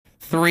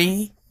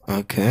3,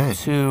 Okay.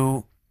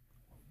 2,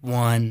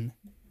 1.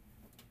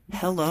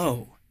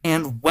 Hello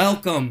and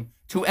welcome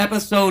to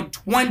episode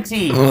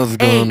 28 What's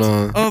going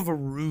on? of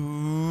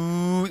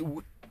Ruse.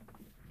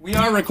 We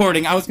are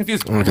recording. I was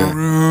confused. Okay.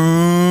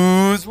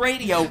 Ruse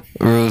Radio.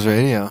 Ruse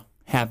Radio.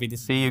 Happy to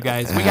see you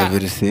guys. Happy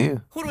to see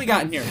you. Who do we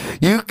got in here?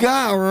 You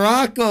got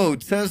Rocko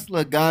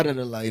Tesla, God of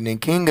the Lightning,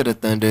 King of the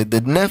Thunder,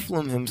 the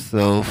Nephilim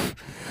himself,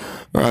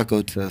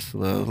 Rocko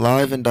Tesla,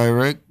 live and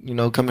direct.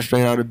 Coming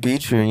straight out of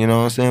Beecher. You know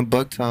what I'm saying?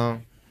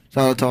 Bucktown.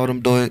 Shout out to all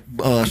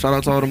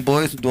them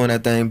boys who doing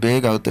that thing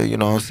big out there. You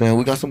know what I'm saying?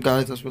 We got some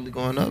guys that's really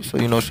going up. So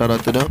shout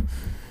out to them.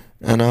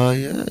 And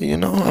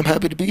I'm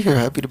happy to be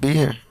here.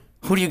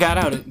 Who do you got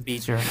out at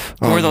Beecher?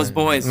 Who are those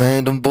boys?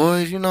 Man, them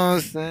boys, you know what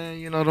I'm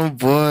saying? Them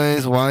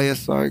boys,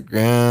 YSR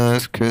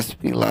Grants,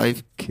 Crispy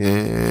Life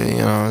Kid, you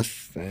know what I'm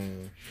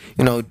saying?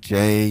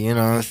 Jay, you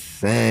know what I'm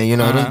saying?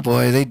 Them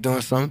boys, they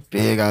doing something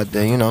big out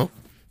there, doing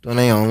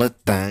their own little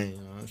thing, you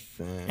know what I'm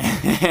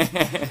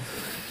saying?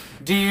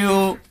 Do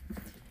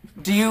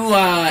you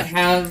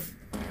have,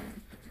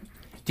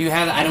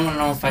 I don't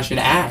know if I should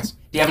ask.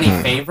 Do you have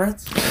any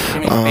favorites? Do you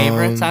have any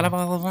favorites out of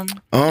all of them?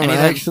 Any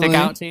that stick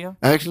out to you?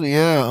 Actually,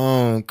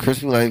 yeah.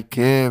 Crispy Life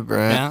Kid,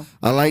 bro. Yeah.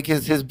 I like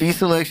his beat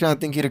selection. I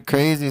think he the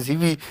craziest. He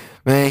be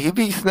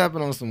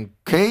snapping on some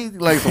crazy,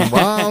 like some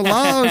wild,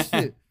 loud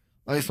shit.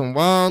 Like some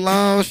wild,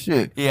 loud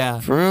shit. Yeah.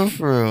 For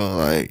real.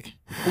 Like.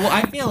 Well,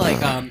 I feel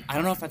like, I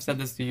don't know if I've said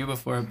this to you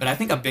before, but I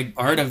think a big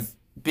part of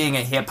being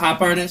a hip-hop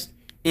artist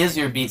is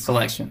your beat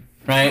selection,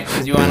 right?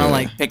 Because you want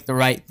to, pick the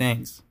right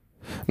things.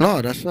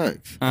 No, that's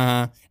facts.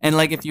 And,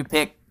 if you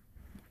pick,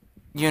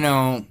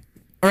 or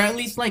at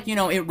least,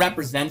 it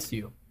represents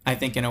you, I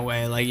think, in a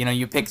way.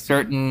 You pick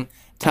certain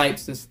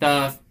types of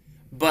stuff,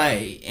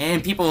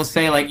 and people will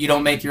say, you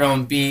don't make your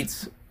own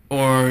beats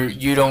or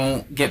you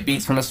don't get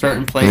beats from a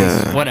certain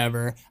place,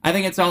 whatever. I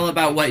think it's all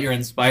about what you're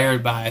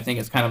inspired by. I think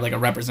it's kind of like a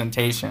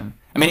representation.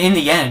 I mean, in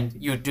the end,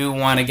 you do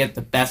want to get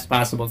the best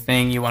possible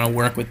thing. You want to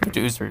work with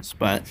producers,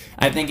 but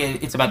I think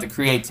it's about the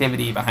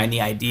creativity behind the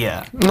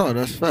idea. No,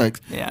 that's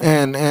facts. Yeah.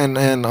 And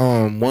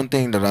one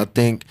thing that I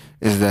think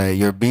is that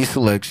your beat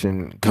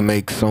selection can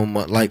make so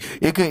much,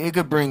 it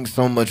could bring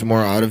so much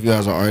more out of you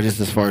as an artist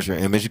as far as your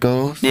image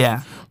goes.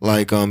 Yeah.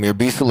 Your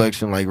beat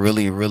selection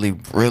really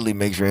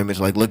makes your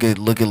image. Look at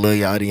Lil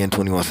Yachty and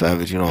 21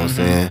 Savage. You know what I'm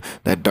saying?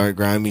 That dark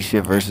grimy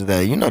shit versus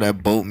that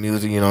that boat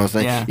music. You know what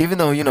I'm saying? Yeah. Even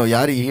though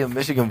Yachty, he a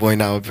Michigan boy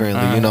now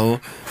apparently.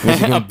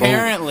 Michigan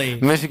apparently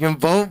Michigan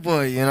boat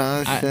boy. You know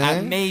what I'm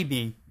saying?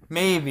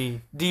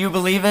 Maybe. Do you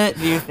believe it?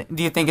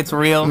 Do you think it's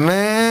real?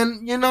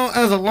 Man,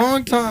 as a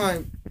long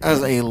time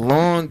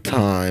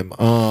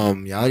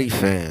Yachty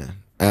fan,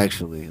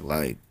 actually,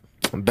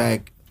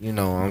 back, what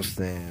I'm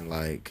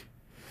saying,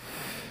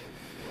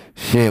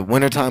 shit,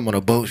 wintertime on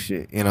a boat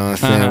shit, you know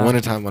what I'm saying?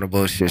 Wintertime on a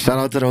boat shit. Shout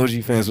out to the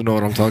OG fans who know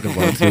what I'm talking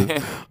about too.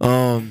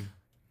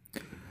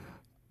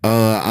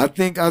 I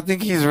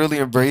think he's really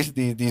embraced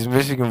these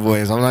Michigan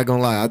boys. I'm not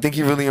gonna lie. I think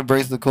he really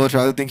embraced the culture.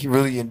 I think he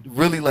really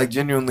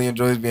genuinely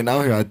enjoys being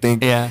out here. I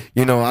think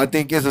I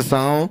think it's a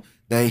sound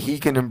that he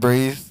can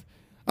embrace.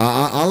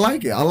 I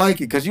like it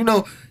because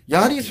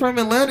Yachty's from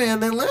Atlanta,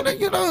 and Atlanta,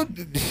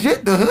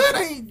 the hood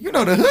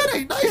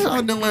ain't nice out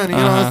in Atlanta. You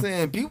know what I'm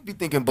saying? People be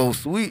thinking both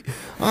sweet.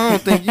 I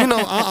don't think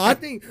I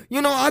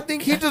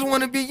think he just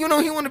want to be he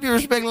want to be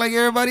respected like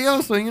everybody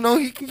else. So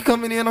he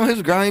coming in on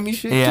his grimy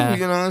shit too.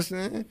 You know what I'm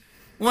saying?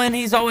 Well, and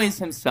he's always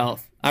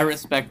himself. I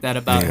respect that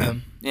about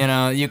him.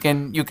 You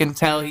can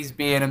tell he's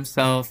being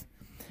himself.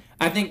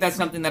 I think that's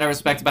something that I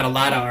respect about a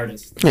lot of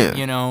artists.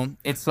 Yeah.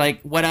 It's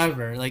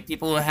whatever.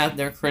 People will have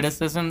their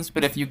criticisms,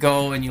 but if you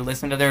go and you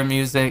listen to their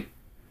music,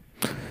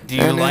 do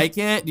you like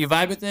it? Do you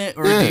vibe with it?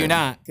 Or do you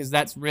not? Because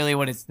that's really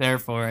what it's there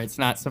for. It's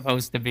not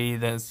supposed to be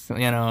this,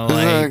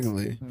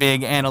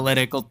 big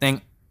analytical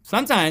thing.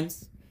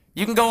 Sometimes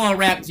you can go all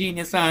rap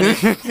genius on it.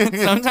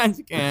 Sometimes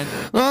you can.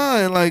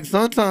 And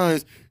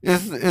sometimes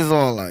it's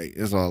all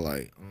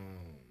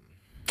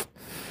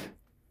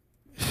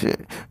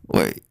shit.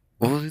 Wait.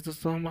 What was he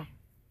just talking about?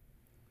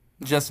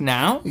 Just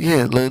now?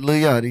 Yeah, Lil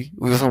Yachty.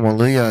 We were talking about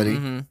Lil Yachty.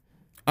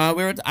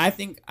 Mm-hmm. I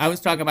think I was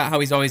talking about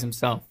how he's always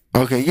himself.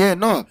 Okay, yeah,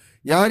 no.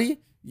 Yachty,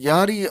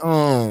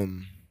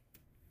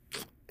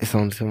 it's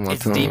on to my tongue.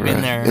 It's deep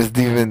in there. It's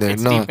deep in there.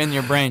 It's deep in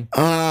your brain.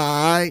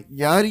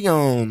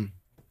 Yachty,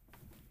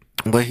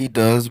 what he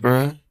does,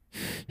 bruh,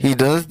 he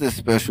does this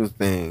special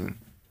thing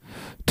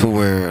to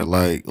where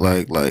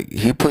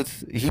he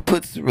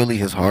puts really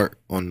his heart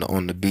on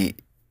the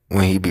beat.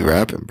 When he be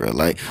rapping, bro,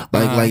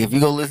 if you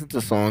go listen to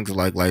songs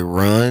like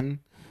Running,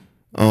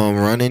 I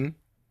don't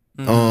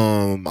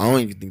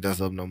even think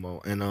that's up no more,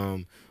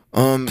 and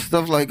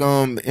stuff like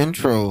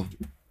Intro,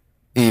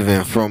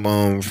 even from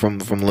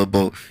Lil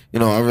Bo,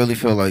 I really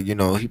feel like he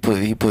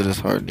put his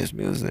heart in his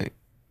music.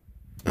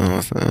 You know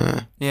what I'm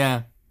saying?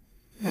 Yeah.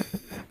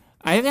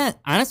 I haven't,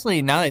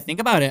 honestly, now that I think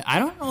about it, I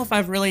don't know if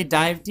I've really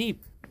dived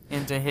deep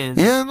into his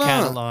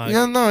catalog.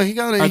 Yeah, no, he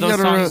got it. Are those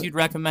songs you'd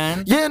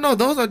recommend? Yeah, no,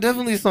 those are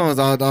definitely songs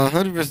I'd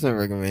 100%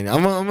 recommend.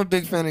 I'm a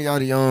big fan of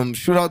Yachty.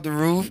 Shoot Out the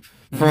Roof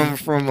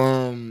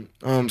from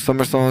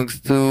Summer Songs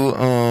too.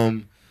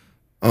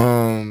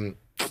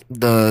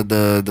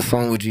 The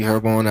song with G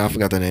Herbo on it, I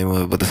forgot the name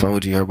of it, but the song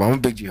with G Herbo. I'm a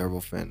big G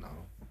Herbo fan now.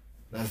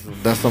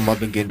 That's something I've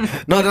been getting.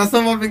 No, that's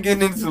something I've been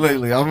getting into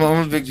lately. I'm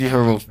a big G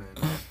Herbo fan.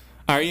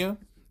 Are you?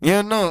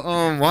 Yeah, no.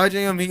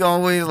 YJM,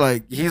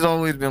 he's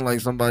always been like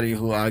somebody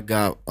who I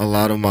got a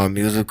lot of my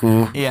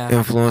musical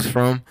influence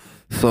from.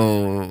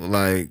 So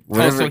like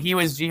whatever. So he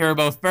was G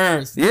Herbo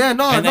first. Yeah, and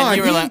then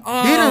you were like,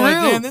 oh, he the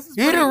real, damn, this is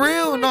he the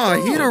real,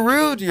 cool. he the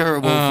real G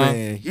Herbo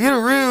fan. He the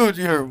real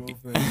G Herbo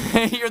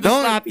fan. You're the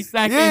sloppy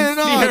second. Yeah,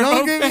 no, G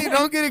Herbo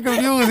don't get it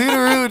confused. He the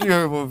real G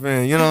Herbo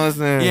fan. You know what I'm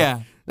saying?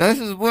 Yeah, that's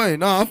his boy.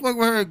 No, I fuck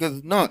with her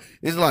because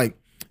it's like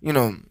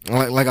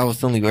like I was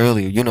telling you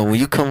earlier. When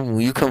you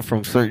come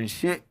from certain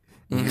shit,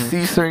 and you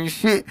see certain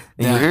shit,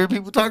 and you hear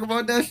people talk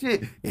about that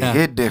shit, it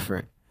hit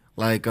different.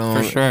 Like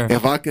for sure.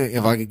 If I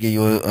could give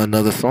you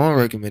another song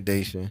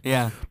recommendation,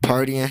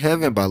 "Party in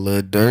Heaven" by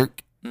Lil Durk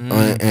and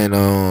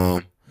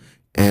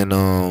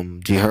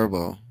G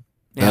Herbo.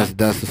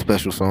 That's a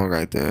special song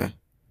right there.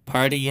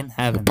 Party in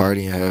Heaven.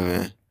 Party in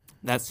Heaven.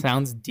 That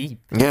sounds deep.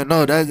 Yeah,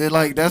 no,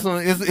 it's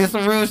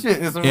some real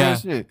shit. It's some real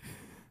shit.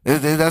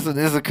 It's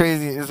a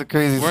crazy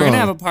song. We're gonna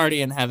have a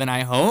party in heaven,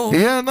 I hope.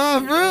 Yeah, no,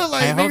 for real.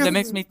 Like, I hope that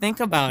makes me think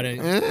about it.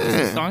 Yeah.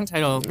 It's a song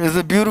title. It's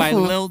a beautiful by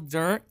Lil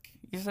Durk.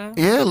 You said?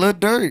 Yeah, Lil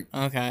Durk.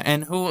 Okay,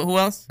 and who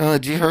else?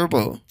 G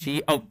Herbo.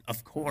 Oh,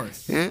 of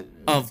course. Yeah.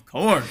 Of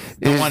course,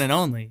 the one and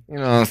only. You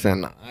know what I'm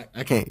saying? No,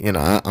 I can't.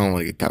 I don't want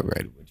to get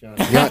copyrighted.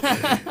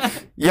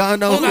 Y'all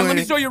know. Hold on, let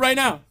me show you right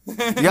now.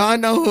 Y'all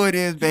know who it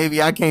is,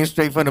 baby. I came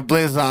straight from the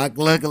Blizzard.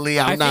 Luckily,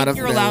 I'm not a I think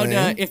you're allowed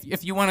to,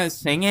 if you want to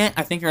sing it,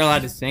 I think you're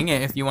allowed to sing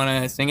it if you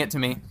want to sing it to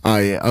me. Oh,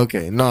 yeah.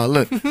 Okay. No,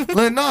 look. No.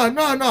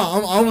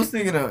 I was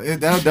thinking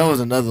that was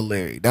another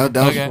lyric. That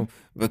was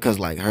because,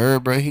 like, her,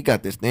 bro, he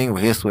got this thing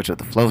where he'll switch up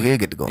the flow. He'll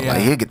get to go.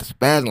 Like, he'll get the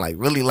spasm, like,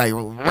 really, like,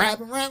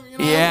 rapping. You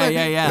know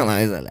Yeah.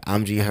 Like,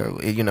 I'm G Herbo.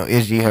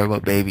 It's G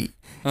Herbo, baby.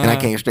 And I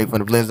came straight from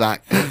the Blizzard.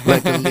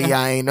 Luckily,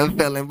 I ain't a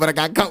felon, but I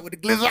got caught with the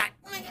Blizzard.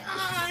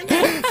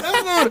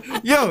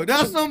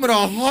 That's some of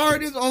the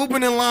hardest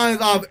opening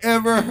lines I've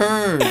ever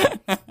heard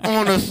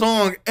on a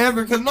song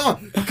ever.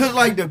 Cause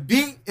like the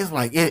beat is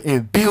like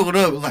it build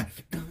up. It's like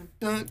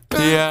dun,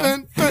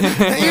 dun,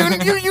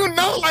 dun. You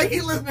know, like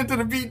he listening to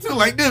the beat too.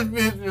 Like this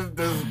bitch is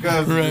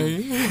disgusting.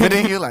 Right. And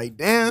then you're like,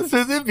 damn,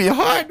 sis, it'd be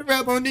hard to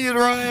rap on these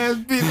raw ass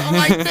beats. I'm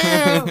like,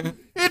 damn,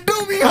 it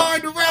do be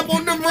hard to rap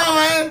on them raw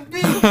ass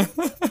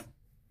beats.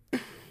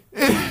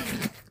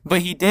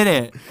 But he did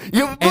it.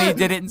 And he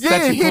did it in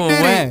such a cool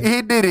way.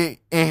 He did it,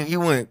 and he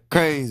went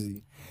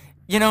crazy.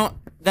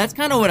 That's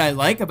kind of what I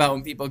like about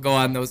when people go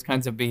on those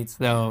kinds of beats,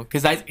 though,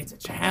 because it's a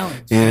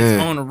challenge in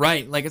its own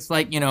right. Like, it's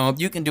like,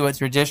 you can do a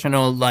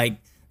traditional, like,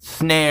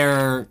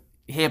 snare,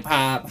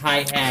 hip-hop,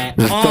 hi-hat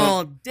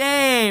all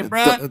day,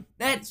 bro.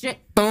 That shit.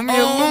 Oh,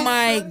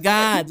 my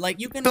God. Like,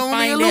 you can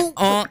find it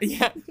all.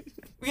 Yeah.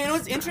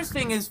 What's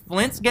interesting is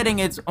Flint's getting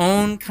its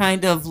own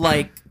kind of,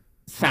 like,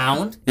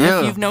 sound,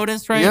 if you've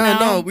noticed now. Yeah,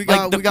 no, we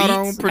got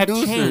our own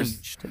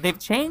producers. They've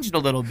changed a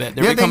little bit.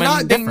 They're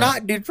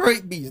not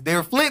Detroit beats.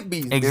 They're Flint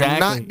beats. Exactly. They're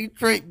not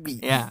Detroit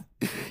beats. Yeah.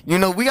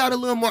 We got a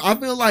little more. I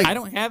feel like I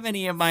don't have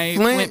any of my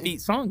Flint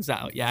beat songs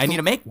out. Yeah, I need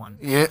to make one.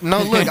 Yeah,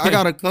 no, look, I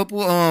got a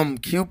couple.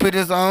 Cupid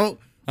is out.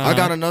 I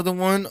got another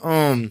one.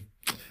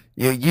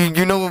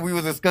 You know what we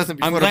was discussing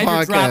before the podcast. I'm glad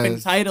you're dropping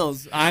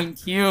titles on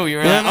cue.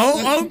 You're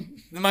like,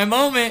 my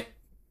moment.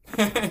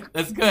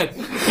 That's good.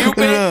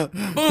 Cupid.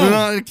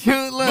 Boom.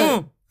 Cute.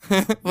 Look.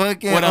 Boom.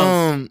 What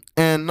else?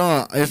 And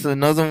no, it's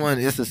another one.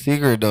 It's a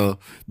secret though,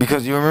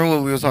 because you remember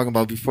what we were talking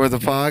about before the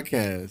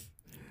podcast.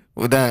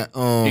 With that,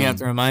 you have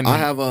to remind me. I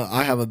have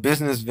a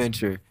business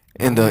venture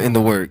in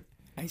the work.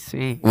 I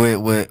see.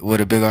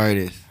 With a big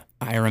artist.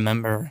 I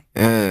remember.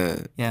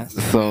 Yeah. Yes.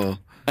 So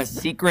a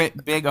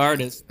secret big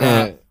artist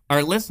that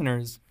our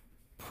listeners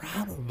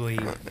probably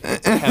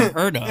have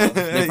heard of.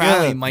 They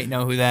probably might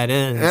know who that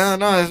is. Yeah,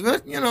 no,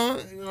 it's you know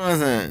what I'm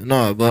saying.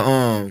 No, but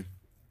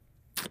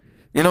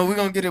we're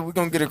gonna get it. We're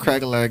gonna get it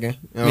crack-a-lacking.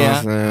 You know what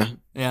I'm saying?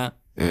 Yeah.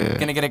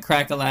 Gonna get it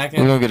crack-a-lacking.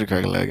 We're gonna get it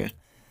crack-a-lacking.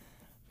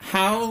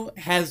 How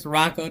has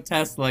Rocko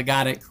Tesla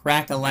got it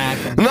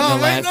crack-a-lacking in the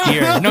last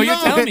year? No, you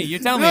tell me. You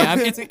tell me.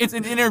 It's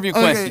an interview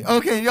question.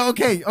 Okay.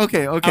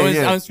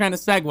 I was trying to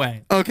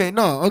segue.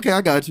 Okay,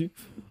 I got you.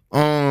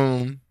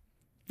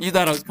 You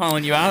thought I was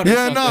calling you out?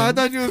 Yeah, no, I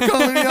thought you was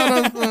calling me out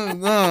on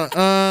something. No,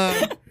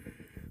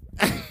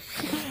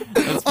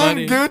 that's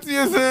funny. I'm guilty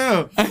as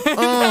hell.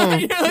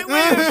 You're like,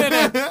 wait a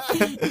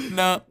minute.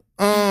 No.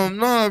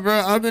 No, bro.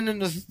 I've been in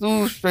the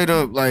stool straight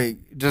up, like,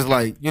 just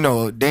like,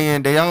 day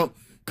in, day out.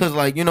 Cause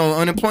like,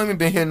 unemployment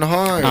been hitting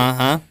hard.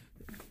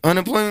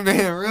 Unemployment been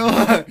hitting real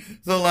hard.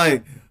 So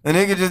like, a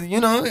nigga just,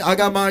 I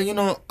got my,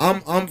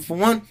 I'm for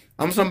one,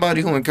 I'm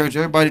somebody who encourage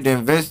everybody to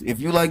invest.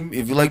 If you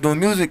like doing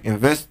music,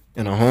 invest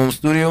in a home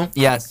studio.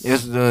 Yes.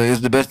 It's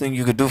the best thing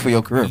you could do for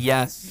your career.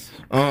 Yes.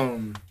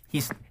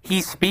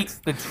 He speaks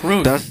the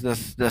truth. That's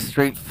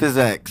straight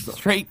physics.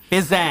 Straight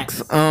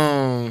physics.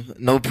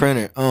 No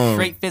printer.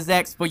 Straight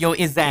physics for your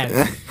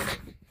izzazz.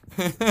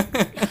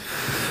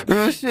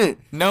 Real shit.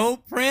 No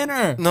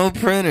printer. No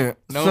printer.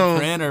 No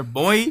printer,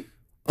 boy.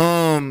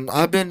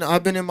 I've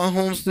been in my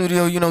home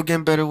studio,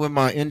 getting better with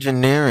my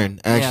engineering.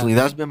 Actually,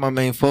 that's been my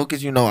main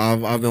focus.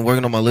 I've been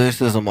working on my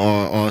lyricism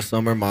all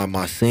summer.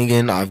 My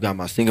singing, I've got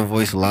my singing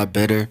voice a lot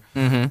better.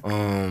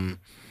 Mm-hmm.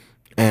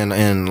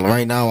 And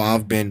right now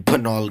I've been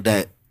putting all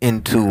that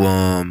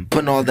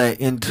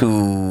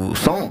into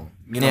song.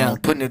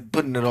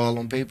 Putting it all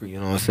on paper.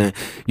 You know what I'm saying?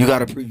 You got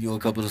to preview a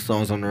couple of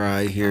songs on the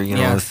ride here. You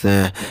know what I'm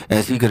saying?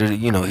 As he could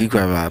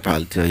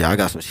probably tell you, I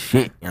got some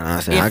shit. You know what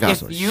I'm saying? I got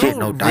some shit.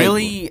 No doubt. If you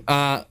really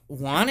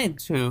wanted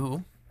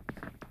to,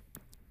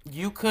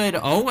 you could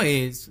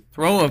always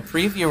throw a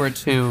preview or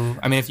two.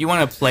 I mean, if you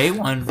want to play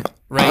one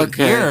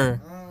here.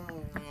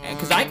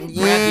 Because I can grab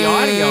the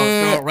audio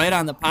and throw it right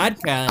on the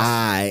podcast.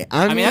 I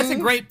mean, that's a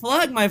great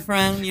plug, my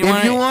friend. If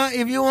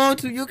you want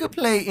to, you could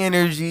play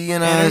Energy. You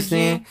know what I'm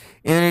saying?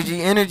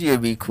 Energy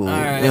would be cool. All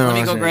right, let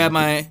me go grab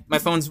my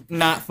phone's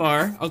not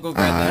far. I'll go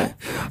grab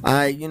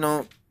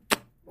that.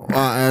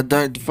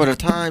 For the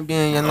time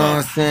being, you know what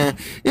I'm saying?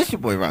 It's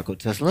your boy Rocko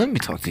Tesla. Let me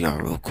talk to y'all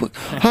real quick.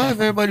 How have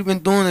everybody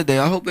been doing today?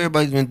 I hope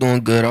everybody's been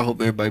doing good. I hope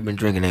everybody been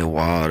drinking their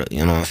water.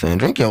 You know what I'm saying?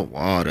 Drink your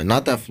water,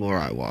 not that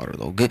fluoride water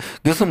though. Get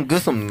some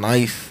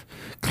nice,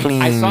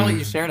 clean. I saw what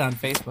you shared on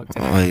Facebook today.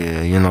 Oh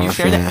yeah, you know what I'm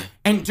saying? That.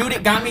 And dude,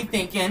 it got me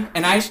thinking.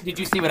 And did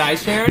you see what I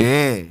shared?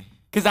 Yeah.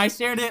 Because I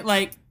shared it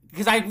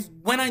because I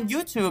went on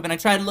YouTube and I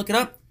tried to look it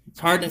up. It's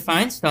hard to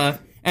find stuff.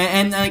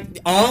 And like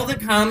all the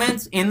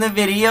comments in the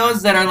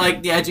videos that are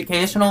like the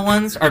educational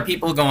ones are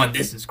people going,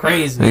 "This is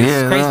crazy, this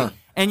is crazy." No.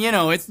 And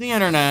it's the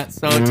internet,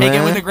 so take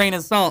it with a grain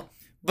of salt.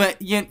 But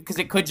because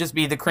it could just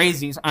be the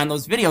crazies on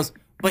those videos.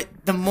 But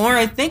the more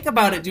I think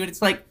about it, dude,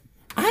 it's like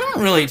I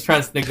don't really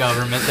trust the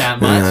government that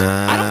much.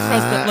 I don't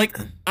trust them. Like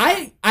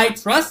I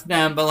trust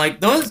them, but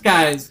like those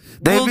guys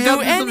will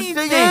do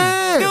anything.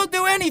 They'll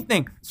do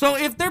anything. So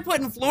if they're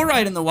putting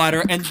fluoride in the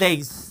water and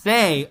they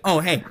say,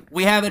 "Oh, hey,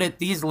 we have it at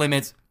these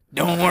limits."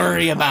 Don't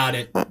worry about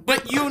it.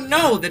 But you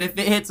know that if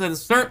it hits a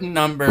certain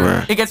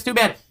number, it gets too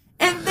bad.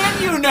 And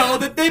then you know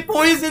that they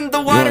poisoned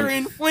the water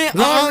in Flint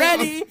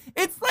already.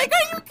 It's like,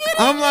 are you kidding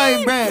I'm me?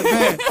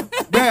 Like,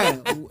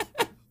 Brad,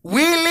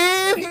 we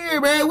live here,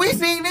 man. We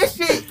seen this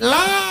shit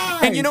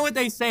live. And you know what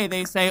they say?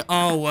 They say,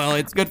 oh, well,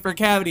 it's good for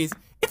cavities.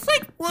 It's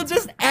like, well,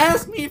 just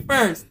ask me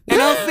first.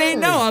 And I'll say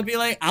no. I'll be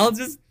like, I'll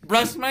just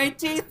brush my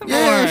teeth more.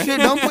 Yeah, shit,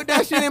 don't put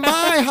that shit in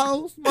my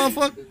house,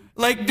 motherfucker.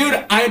 Like,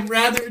 dude, I'd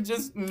rather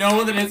just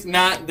know that it's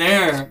not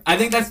there. I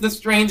think that's the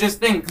strangest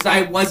thing, because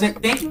I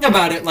wasn't thinking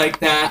about it like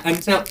that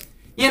until,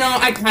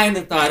 I kind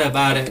of thought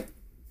about it.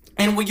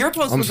 And what your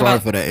post was about... I'm sorry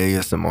for the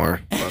ASMR,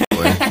 by the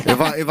way.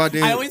 If I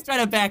did... I always try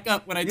to back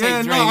up when I take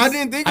drinks. No, I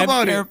didn't think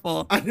about it. I'm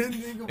careful. I didn't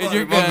think about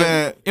it. My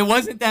bad. It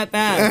wasn't that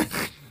bad.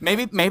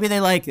 Maybe they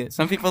like it.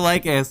 Some people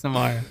like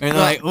ASMR. And they're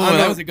like, ooh,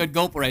 that was a good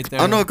gulp right there.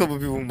 I know a couple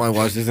people who might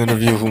watch this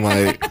interview who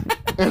might...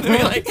 They'll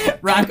be like,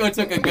 Rocko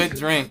took a good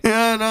drink.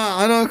 Yeah, no,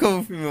 I know a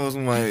couple females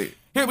who might...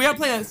 Here, we gotta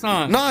play that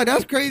song. No,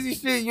 that's crazy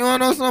shit. You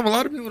wanna know something? A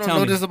lot of people don't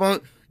know this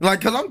about...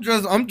 Like,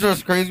 cause I'm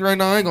just crazy right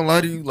now. I ain't gonna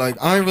lie to you. Like,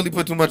 I ain't really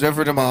put too much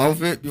effort in my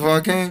outfit before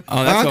I came.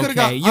 Oh, that's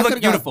okay. You look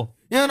beautiful.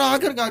 I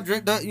could have got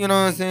dripped up. You know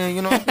what I'm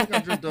saying? I could have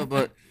got dripped up,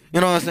 but you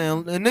know what I'm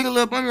saying? The nigga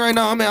look at me right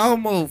now. I'm in out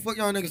mode. Fuck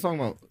y'all niggas talking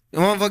about.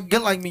 Motherfucker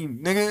get like me,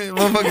 nigga.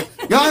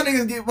 Motherfucker, y'all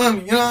niggas get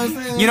bummy. You know what I'm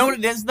saying? You know what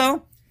it is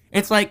though?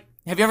 It's like,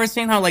 have you ever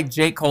seen how like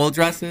J. Cole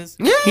dresses?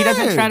 Yeah. He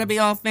doesn't try to be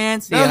all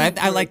fancy.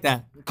 I like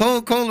that.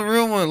 Cole a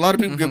real one. A lot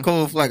of people give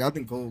Cole flack. I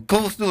think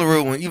Cole's still a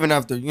real one, even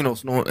after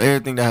Snow,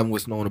 everything that happened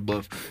with Snow and the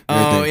Bluff.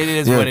 Oh, it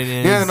is what it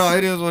is. Yeah, no,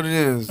 it is what it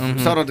is.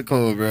 Shout out to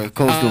Cole, bro.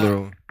 Cole's still a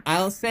real one.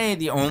 I'll say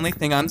the only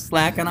thing I'm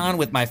slacking on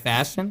with my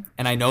fashion,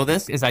 and I know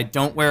this, is I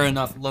don't wear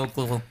enough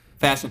local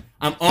fashion.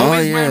 I'm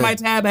always wearing my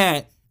tab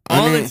hat.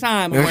 All the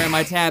time I'm wearing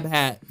my tab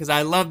hat because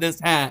I love this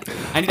hat.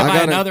 I need to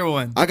buy another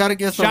one. I gotta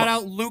get some. Shout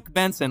out Luke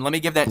Benson. Let me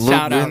give that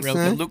shout out real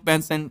quick. Luke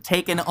Benson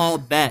taking all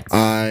bets.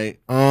 I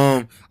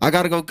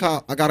gotta go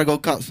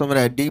cop some of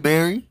that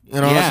D-Berry.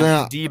 You know what I'm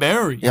saying?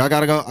 D-Berry. Yeah, I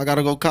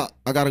gotta go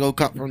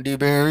cop from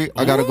D-Berry.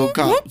 I gotta go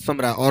cop some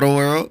of that Auto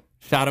World.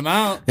 Shout him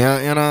out. Yeah,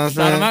 you know what I'm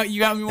saying? Shout him out.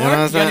 You got me more? You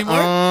got any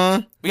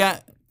more? We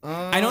got...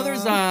 I know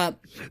there's damn,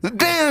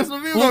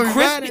 some people are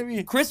mad at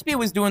me. Crispy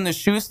was doing the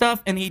shoe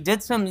stuff, and he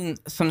did some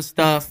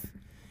stuff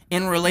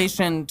in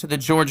relation to the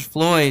George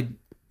Floyd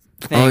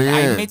thing. Oh,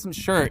 yeah. I made some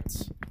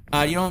shirts.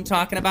 You know what I'm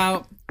talking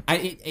about?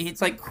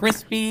 It's like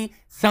Crispy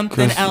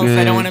something else.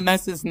 I don't want to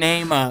mess his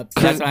name up,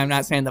 so that's why I'm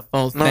not saying the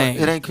full thing.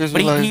 It ain't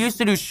Crispy. But he used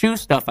to do shoe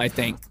stuff, I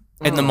think,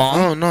 in the mall.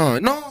 Oh no.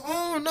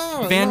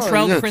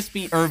 Vantrell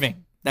Crispy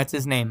Irving. That's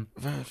his name.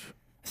 I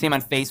see him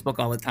on Facebook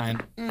all the time.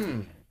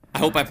 I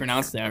hope I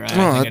pronounced that right.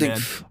 I think I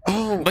did.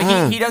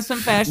 But he does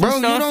some fashion stuff.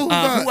 You know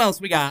who else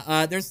we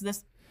got? There's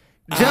this...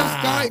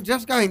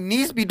 Jeff Sky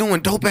needs to be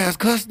doing dope-ass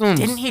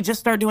customs. Didn't he just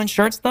start doing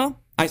shirts, though?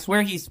 I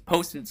swear he's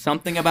posted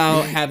something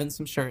about having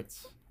some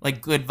shirts.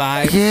 like good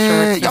vibes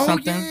Yeah. shirts or Oh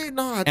something? yeah.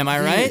 No. Am I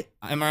right?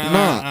 I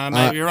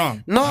might be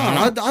wrong. No,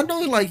 I don't know. I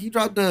know like he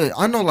dropped the.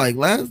 I know like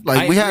last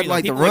I we had agree,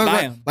 like the people would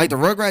buy 'em.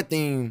 Rugrat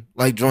theme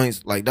like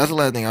joints. Like that's the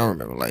last thing I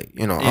remember. Like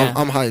Yeah.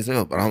 I'm high as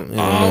hell, but I'm.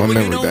 Well,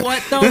 you know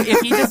what though?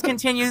 If he just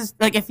continues,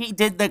 like if he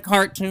did the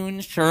cartoon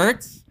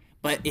shirts,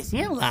 but is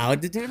he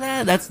allowed to do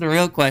that? That's the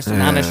real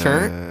question on a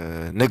shirt.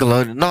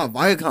 Nickelodeon, no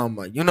Viacom.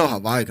 Like, you know how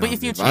Viacom. But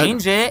if you is.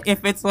 change it,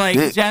 if it's like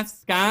Jeff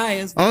Sky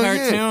is the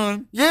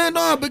cartoon, yeah,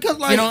 no, because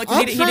like you know, I'm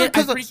pretty sure.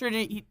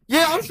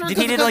 I'm sure. Did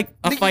he did like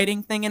a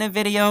fighting thing in a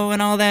video and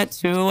all that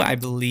too? I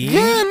believe.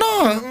 Yeah,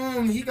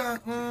 no, he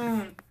got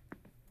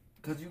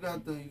cause you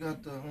got the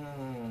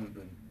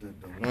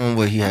one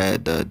where he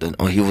had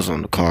he was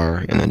on the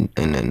car and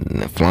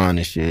then flying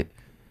and shit,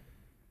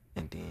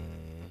 and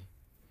then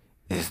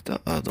it's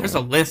the other. There's a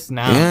list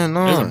now. Yeah,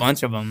 no, there's a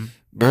bunch of them.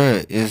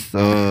 Bruh, it's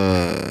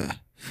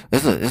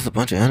a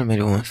bunch of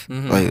animated ones.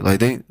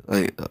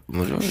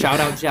 Mm-hmm.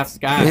 Shout out Jeff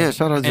Scott. Yeah,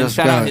 shout out Jeff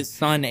Scott. And shout out his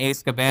son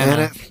Ace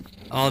Cabana.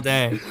 All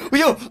day.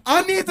 Yo,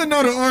 I need to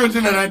know the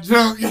origin of that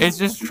joke. It's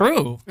just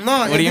true. No,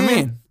 what do you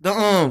mean?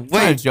 Wait,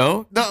 not a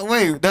joke. No,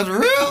 wait, that's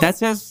real. That's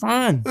his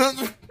son.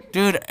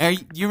 Dude,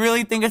 you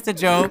really think it's a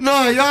joke?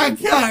 No, y'all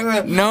can't.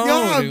 Man. No,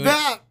 y'all dude.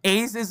 bad.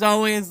 Ace is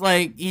always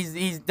like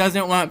he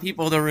doesn't want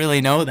people to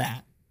really know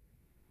that.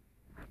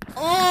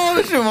 Oh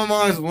shit, my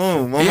mind's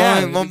blown. My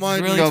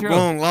mind really just got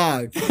blown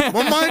live.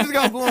 My mind just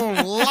got blown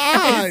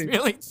live. It's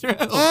really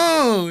true.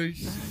 Oh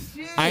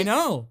shit. I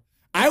know.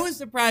 I was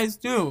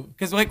surprised too,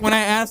 because like when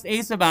I asked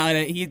Ace about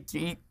it,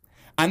 he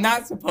I'm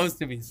not supposed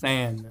to be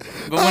saying this,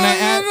 but when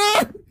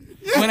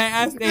I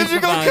asked Ace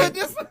about it,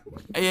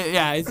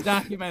 yeah, it's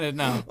documented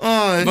now.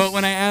 But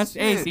when I asked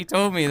Ace, he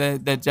told me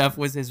that Jeff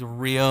was his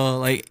real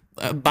like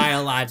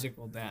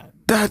biological dad.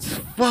 That's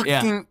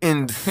fucking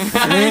insane.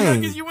 I know,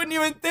 because you wouldn't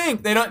even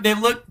think they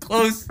look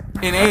close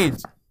in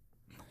age.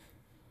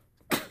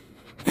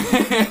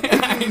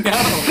 I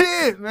know.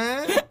 Shit,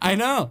 man. I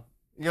know.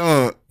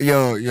 Yo.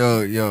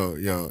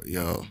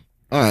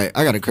 All right,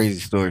 I got a crazy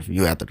story for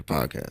you after the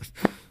podcast.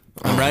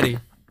 I'm ready.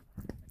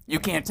 You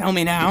can't tell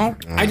me now.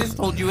 I just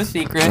told you a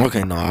secret.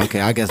 Okay,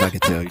 I guess I can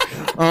tell you.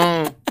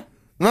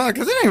 No,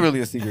 because it ain't really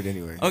a secret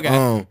anyway.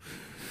 Okay.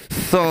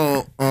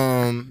 So,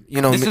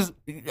 you know, this is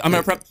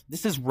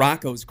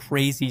Rocko's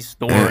crazy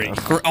story.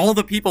 For all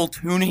the people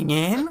tuning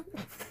in,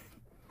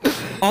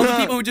 all the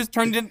people who just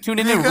tuned in to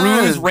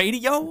Ruse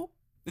Radio.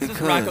 This is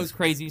Rocko's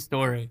crazy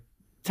story.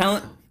 Tell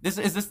it. Is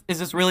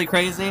this really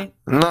crazy?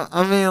 No,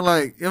 I mean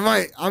like it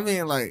might. I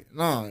mean like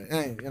no, it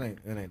ain't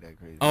that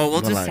crazy. Oh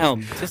well, just tell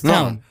him. Just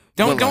tell him.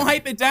 Don't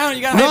hype it down.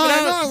 You gotta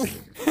hype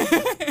it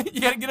out.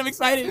 You gotta get him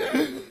excited.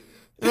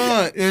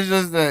 No, it's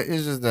just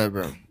that,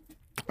 bro.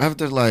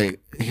 After like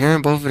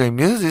hearing both of their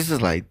music, it's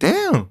just like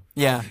damn.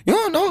 Yeah. You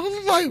don't know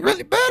who's like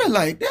really better.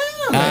 Like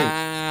damn.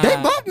 Like, they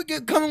both be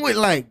coming with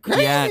like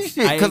crazy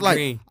shit. I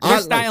agree. Their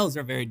styles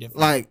are very different.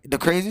 Like the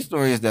crazy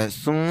story is that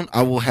soon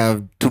I will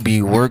have to be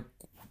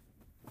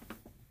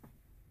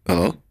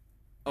Hello?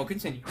 Oh,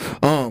 continue.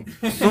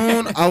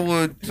 Soon I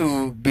would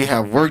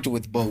have worked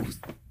with both.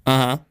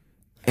 Uh-huh.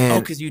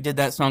 Because you did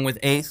that song with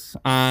Ace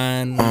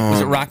on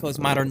was it Rocko's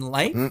Modern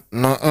Life?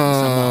 No,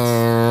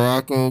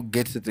 Rocko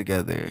Gets It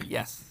Together.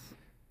 Yes.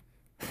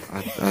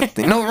 I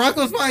think no,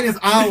 Rocko's Finest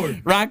Hour.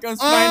 Rocko's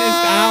Finest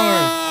Hour.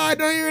 I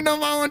don't even know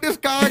my own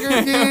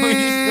discography. We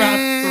just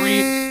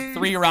dropped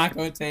three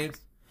Rocko tapes.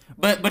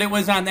 But it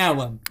was on that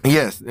one.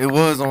 Yes, it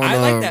was on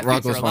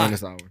Rocko's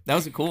Finest Hour. That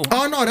was cool.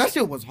 Oh no, that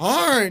shit was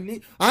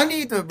hard. I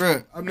need to,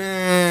 bro.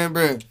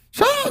 Man,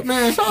 shout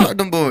out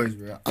them boys,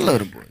 bro. I love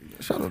them boys.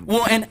 Shout out them boys.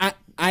 Well, and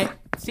I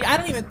see. I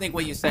don't even think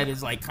what you said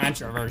is like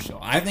controversial.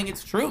 I think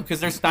it's true because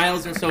their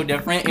styles are so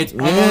different. It's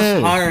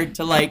almost hard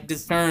to like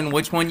discern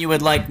which one you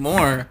would like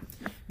more.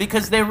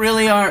 Because they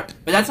really are.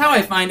 But that's how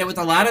I find it with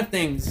a lot of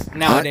things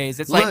nowadays.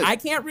 It's like, I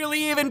can't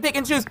really even pick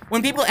and choose.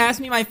 When people ask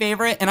me my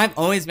favorite, and I've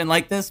always been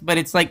like this, but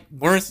it's like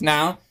worse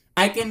now,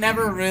 I can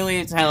never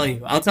really tell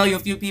you. I'll tell you a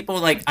few people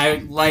like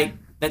I like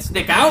that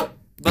stick out.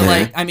 But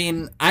like, I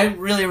mean, I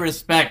really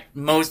respect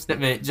most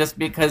of it just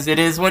because it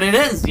is what it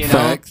is, you know?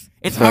 Facts.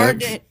 It's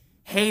hard to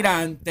hate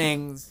on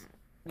things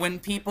when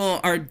people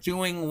are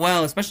doing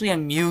well, especially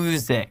in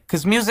music.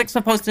 Because music's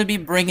supposed to be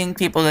bringing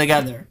people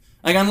together.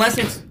 Like, unless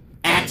it's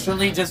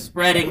actually just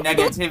spreading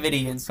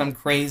negativity in some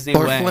crazy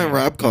way. Or Flint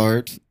rap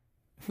cards.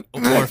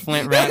 Or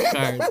Flint rap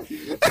cards.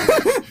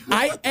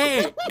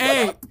 Hey,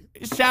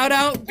 shout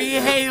out B.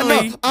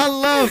 Haley. No, I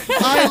love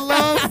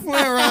Flint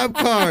rap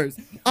cards.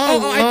 I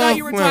thought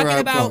you were talking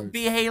about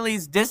B.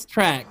 Haley's diss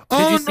track.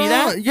 Did you see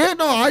that? Yeah,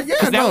 no,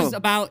 that was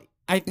about.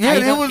 It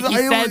started over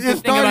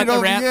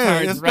the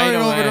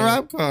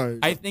rap cards.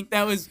 I think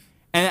that was.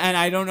 And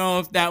I don't know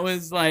if that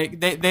was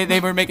like they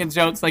were making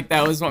jokes like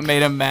that was what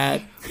made him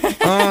mad.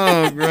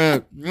 Oh,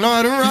 bro.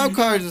 No, the rap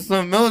cards is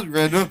something else,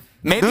 bro.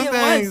 Maybe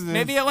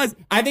it was.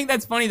 I think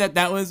that's funny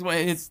that was what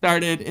it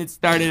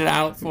started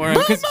out for him.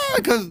 Because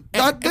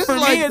for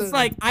me, it's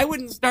like I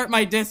wouldn't start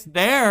my diss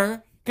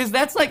there because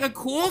that's like a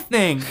cool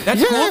thing.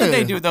 That's cool that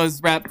they do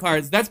those rap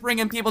cards. That's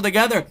bringing people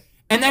together.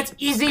 And that's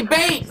easy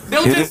bait.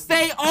 They'll just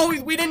say, "Oh,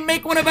 we didn't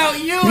make one about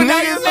you." And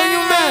now you're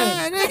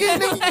mad.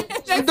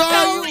 That's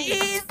so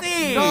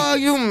easy. No,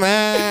 you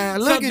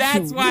mad. Look at you. So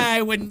that's why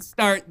I wouldn't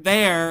start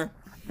there.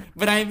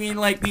 But I mean,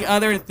 like, the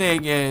other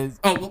thing is,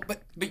 but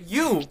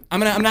you, I'm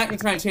not gonna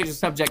try and change the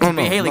subject to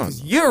Haley,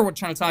 because you're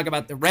trying to talk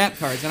about the rap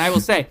cards, and I will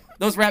say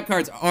those rap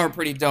cards are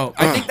pretty dope.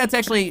 I think that's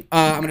actually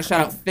I'm gonna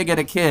shout out Figga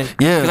the Kid,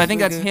 because I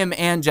think that's him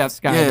and Jeff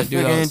Scott that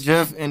do those. And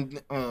Jeff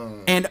and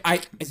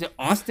is it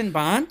Austin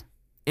Bond?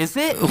 Is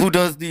it? Who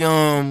does the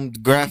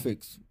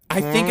graphics?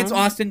 I think it's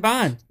Austin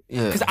Bond.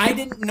 Yeah. Because I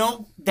didn't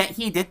know that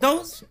he did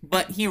those,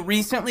 but he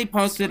recently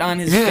posted on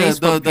his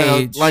Facebook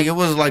page. Like, it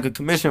was like a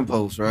commission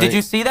post, right? Did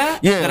you see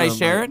that? Yeah. That I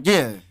shared?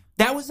 Yeah.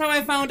 That was how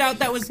I found out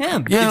that was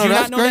him. Yeah, did you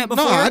not know that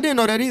before? No, I didn't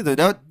know that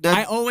either.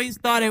 I always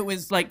thought it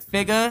was like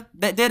Figga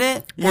that did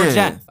it or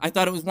Jeff. I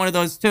thought it was one of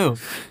those two.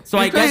 So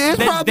I guess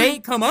that they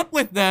come up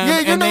with them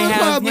and they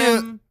have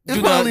him.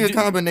 It's probably a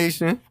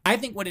combination. I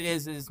think what it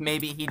is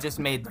maybe he just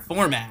made the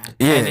format.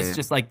 Yeah. And it's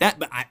just like that.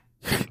 But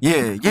that's probably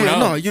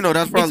what it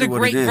is. It's a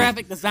great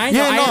graphic design.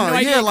 Yeah, I had no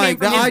idea like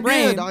the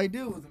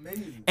idea was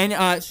amazing.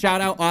 And shout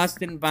out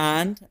Austin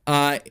Bond.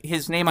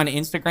 His name on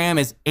Instagram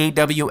is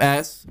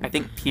AWS, I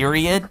think,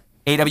 period.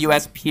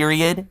 AWS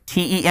period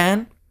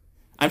TEN.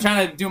 I'm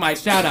trying to do my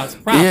shout outs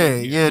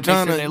properly.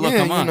 Trying to look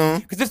him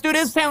up. Because this dude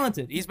is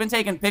talented. He's been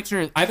taking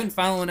pictures. I've been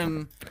following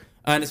him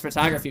in his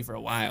photography for a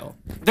while.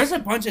 There's a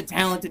bunch of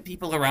talented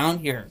people around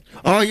here.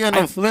 Oh yeah,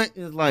 no, Flint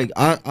is like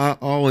I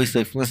always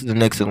say Flint's the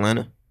next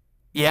Atlanta.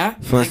 Yeah,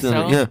 Flint's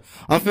so? Yeah.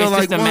 I feel it's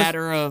like just a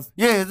matter of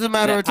it's a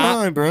matter of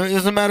time, bro.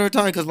 It's a matter of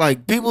time because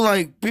like people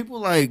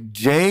like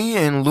Jay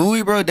and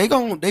Louis, bro, they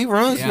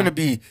run's gonna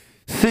be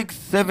 6,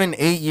 7,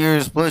 8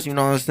 years plus. You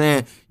know what I'm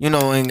saying? You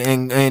know,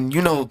 and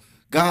you know,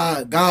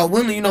 God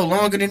willing, you know,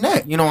 longer than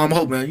that. You know, I'm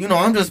hoping. You know,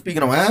 I'm just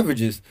speaking on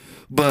averages,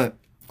 but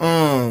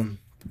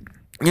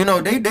you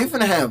know, they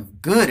finna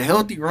have good,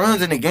 healthy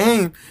runs in the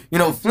game. You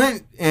know,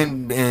 Flint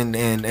and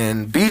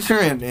Beecher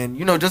and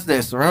you know, just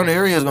that surrounding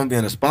area is gonna be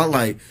in the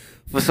spotlight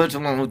for such a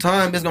long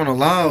time. It's gonna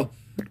allow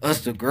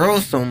us to grow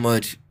so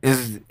much.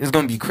 It's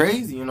gonna be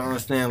crazy. You know what I'm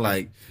saying?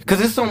 Like, cause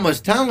there's so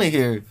much talent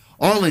here.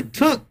 All it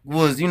took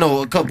was, you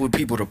know, a couple of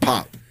people to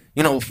pop.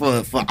 You know,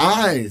 for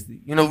eyes.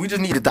 You know, we just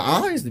needed the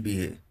eyes to be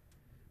here.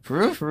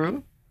 For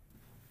real.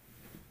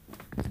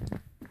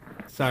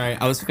 Sorry,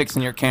 I was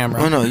fixing your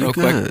camera. Oh no, you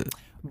good. Quick.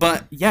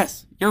 But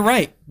yes, you're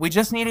right. We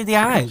just needed the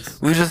eyes.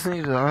 We just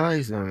needed the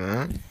eyes,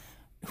 man.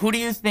 Who do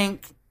you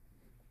think?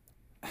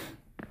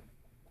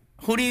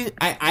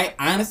 I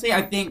honestly,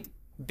 I think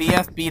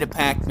BFB to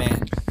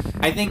Pac-Man.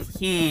 I think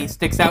he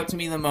sticks out to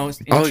me the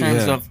most in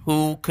terms of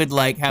who could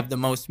like have the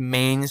most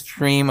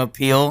mainstream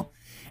appeal.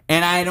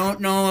 And I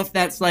don't know if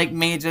that's like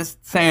me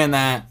just saying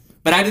that,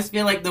 but I just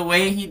feel like the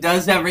way he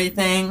does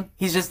everything,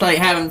 he's just like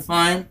having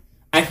fun.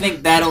 I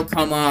think that'll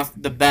come off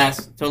the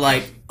best to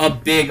like a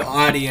big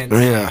audience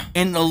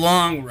in the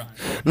long run.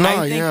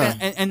 I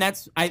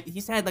think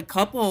he's had a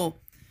couple.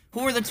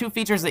 Who were the two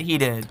features that he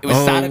did? It was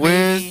Sada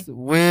Baby.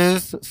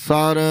 Wiz,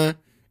 Sada,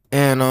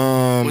 and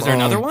was there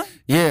another one?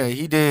 Yeah,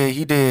 he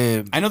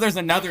did. I know there's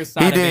another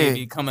Sada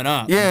Baby coming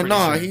up. Yeah,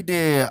 sure. He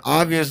did.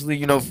 Obviously,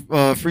 you know,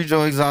 Free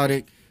Joe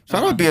Exotic.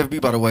 Shout out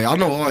BFB, by the way. I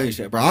know all his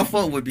shit, bro. I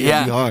fuck with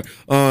BFB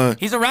hard.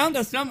 He's around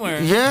us somewhere.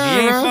 Yeah,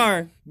 he ain't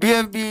far.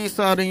 BFB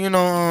Sada, you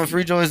know,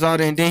 Free Joy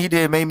Sada, and then he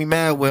did Made Me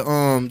Mad with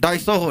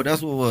Dice Soho.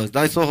 That's what it was.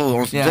 Dice Soho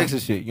on some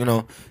Texas shit, you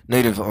know,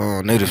 native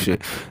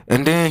shit.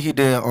 And then he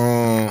did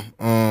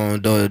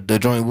the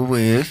joint with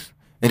Wiz,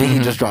 and then he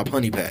just dropped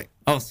Honey Pack.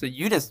 Oh, so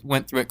you just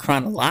went through it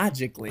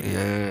chronologically.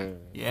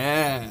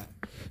 Yeah.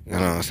 You know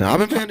what I'm saying? I've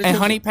been paying attention. And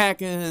Honey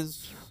Pack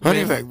is...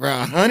 Honey Pack, bro.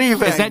 Honey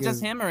Pack. Is that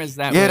just him or is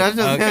that... Yeah, that's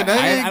just him.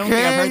 That I don't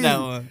think I've heard that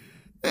one.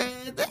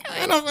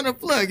 And I'm gonna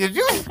plug it.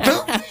 You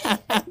stupid.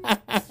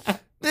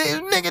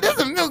 Nigga, this is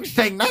a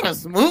milkshake, not a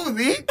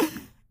smoothie.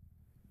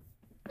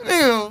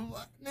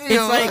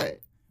 It's like...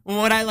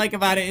 What I like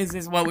about it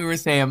is what we were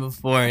saying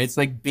before. It's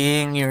like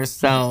being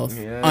yourself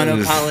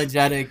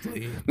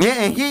unapologetically.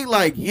 Yeah, and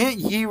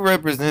he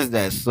represents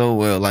that so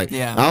well. Like,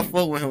 I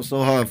fuck with him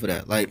so hard for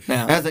that. Like,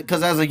 as a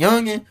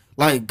youngin',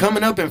 like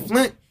coming up in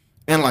Flint,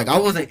 and like I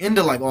wasn't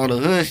into like all the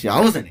hood shit. I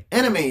was into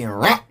anime and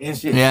rock and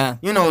shit. Yeah,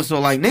 you know, so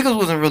like niggas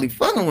wasn't really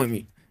fucking with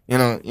me. You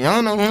know,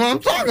 y'all know who I'm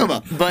talking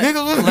about. But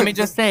let me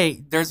just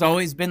say, there's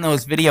always been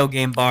those video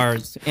game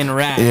bars in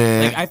rap.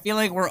 Yeah. Like, I feel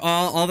like we're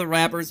all the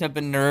rappers have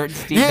been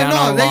nerds deep down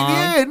all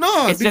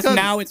along. It's just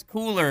now it's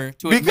cooler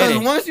to admit it. Because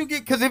once you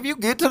get, if you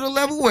get to the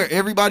level where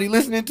everybody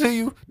listening to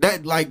you,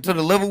 that like to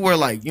the level where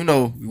like, you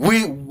know,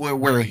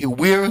 we're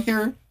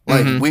here,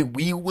 like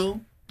we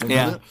will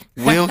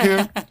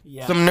hear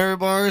some nerd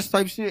bars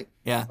type shit.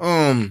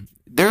 Yeah.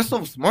 They're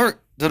so smart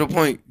to the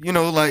point, you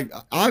know, like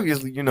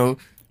obviously, you know.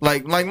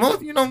 Like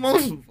most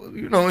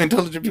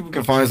intelligent people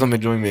can find some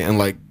enjoyment in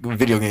like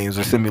video games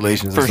or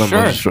simulations for or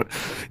something. Sure.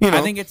 You know,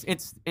 I think it's.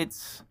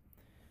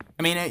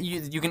 I mean,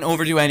 you can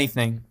overdo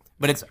anything,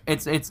 but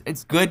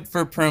it's good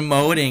for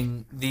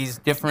promoting these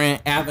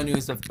different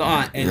avenues of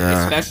thought, and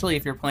especially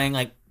if you're playing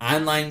like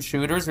online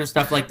shooters or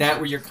stuff like that,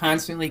 where you're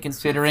constantly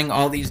considering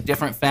all these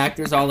different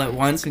factors all at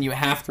once, and you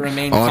have to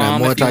remain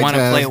calm if you want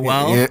to play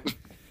well. Yeah.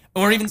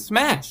 Or even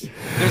Smash.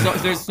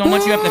 There's so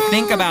much you have to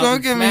think about.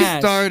 Don't get Smash. me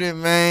started,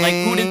 man.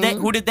 Like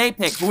who did they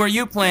pick? Who are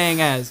you playing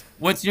as?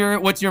 What's your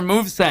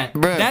moveset?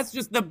 Bruh, that's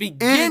just the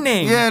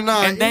beginning.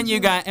 And then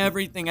you got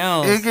everything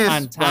else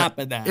on top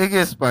of that. It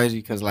gets spicy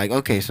because, like,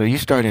 okay, so you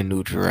start in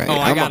neutral, right? Oh,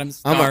 I got him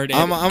started.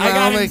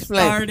 I'm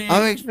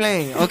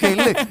explain. Okay,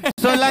 look.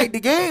 So, like,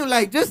 the game,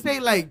 like, just say,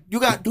 like, you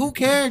got 2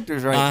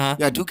 characters, right? You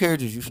got 2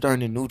 characters. You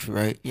starting in neutral,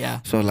 right? Yeah.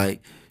 So,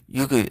 like,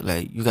 you could,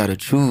 like, you gotta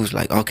choose,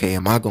 like, okay,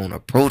 am I gonna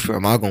approach or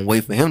am I gonna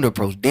wait for him to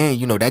approach? Then,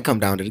 you know, that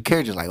come down to the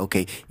characters, like,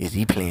 okay, is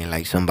he playing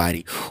like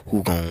somebody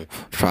who gonna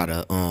try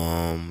to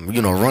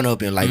you know, run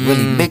up and like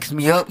really mix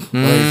me up, or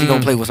is he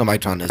gonna play with somebody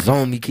trying to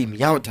zone me, keep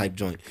me out type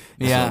joint?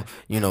 And so,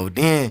 you know,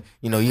 then,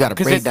 you know, you gotta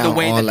break down all that.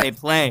 Because it's the way that they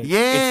play.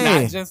 Yeah,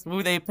 it's not just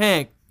who they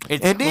pick.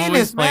 And then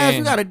in Smash,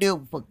 you gotta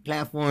deal with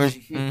platforms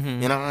and shit.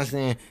 You know what I'm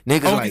saying?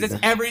 Niggas like because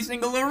it's every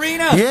single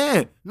arena.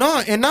 Yeah,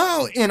 no, and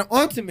now in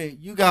Ultimate,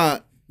 you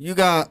got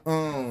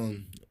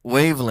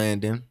wave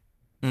landing,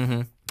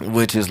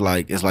 which is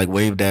like, it's like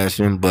wave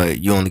dashing, but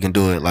you only can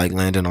do it like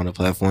landing on a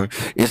platform.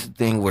 It's a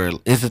thing where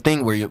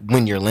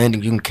when you're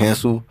landing, you can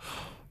cancel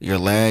your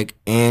lag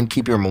and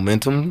keep your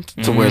momentum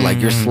to where like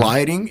you're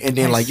sliding, and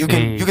then like you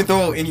can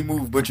throw out any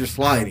move, but you're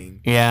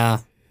sliding. Yeah,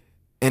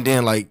 and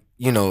then like,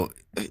 you know.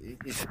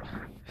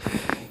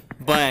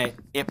 But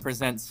it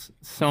presents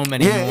so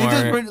many more.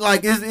 It just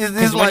like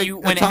is like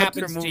when it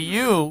happens to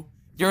you,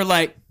 you're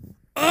like,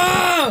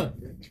 ugh!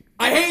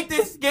 I hate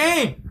this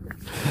game.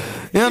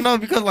 Yeah, no,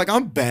 because like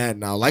I'm bad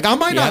now. Like I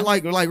might not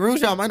like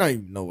Ruse. I might not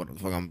even know what the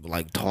fuck I'm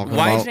like talking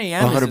about.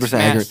 YJM is a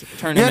Smash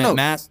tournament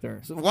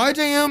master. So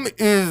YJM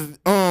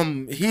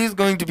is he's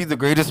going to be the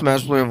greatest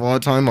Smash player of all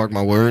time. Mark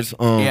my words.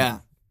 Yeah.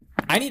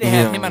 I need to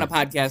have him on a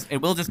podcast,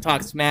 and we'll just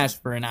talk Smash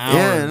for an hour,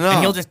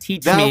 and he'll just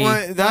teach me.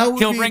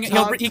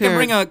 He can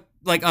bring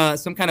a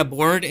some kind of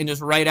board and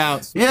just write out.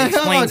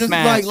 Explain just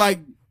Smash. like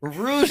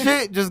real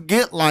shit. Just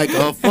get like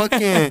a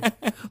fucking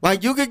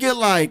like you could get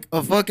like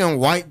a fucking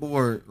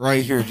whiteboard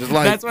right here, just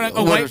like that's what a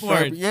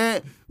whiteboard. Yeah.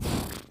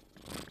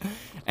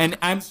 And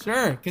I'm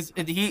sure because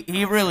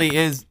he really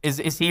is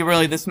he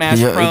really the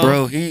Smash pro?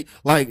 Bro, he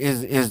like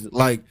is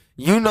like.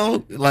 You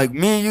know, like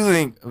me and you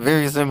think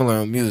very similar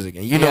on music,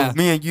 and you know,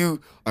 me and you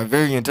are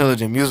very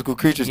intelligent musical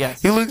creatures.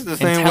 Yes. He looks the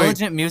same way.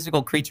 Intelligent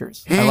musical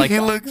creatures. He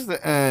looks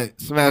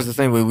at Smash the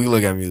same way we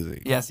look at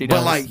music. Yes, he does.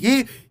 But like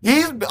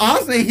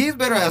I'll say he's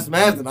better at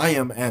Smash than I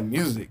am at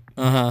music.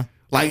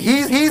 Like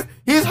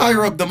he's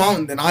higher up the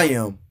mountain than I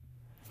am,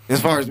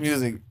 as far as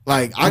music.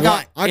 Like I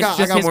got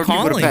more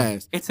people to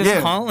pass. It's his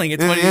calling.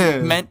 It's what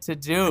he's meant to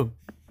do.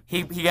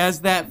 He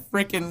has that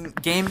freaking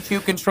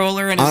GameCube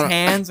controller in his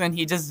hands, and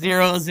he just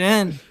zeroes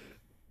in.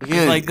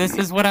 He's like, this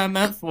is what I'm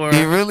meant for.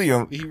 He really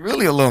a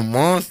little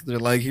monster.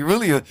 Like he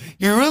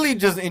really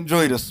just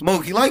enjoy the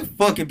smoke. He like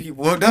fucking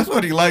people up. That's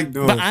what he like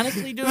doing. But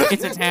honestly, dude,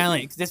 it's a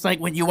talent. Cause it's like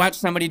when you watch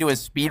somebody do a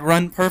speed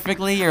run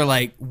perfectly, you're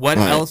like, what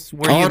else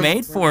were you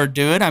made for,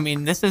 dude? I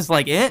mean, this is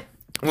like it.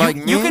 Like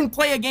you can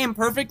play a game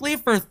perfectly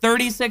for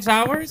 36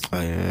 hours.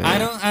 Oh, yeah.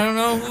 I don't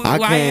know who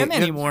I am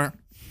anymore.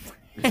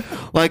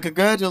 Like,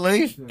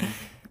 congratulations.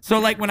 So,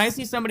 like, when I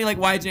see somebody like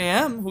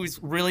YJM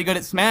who's really good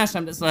at Smash,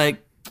 I'm just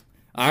like,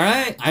 all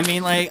right. I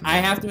mean, like, I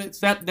have to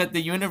accept that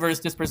the universe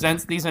just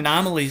presents these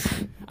anomalies.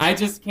 I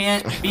just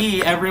can't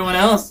be everyone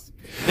else.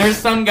 There's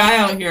some guy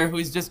out here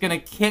who's just going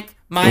to kick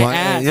my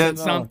ass at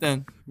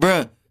something.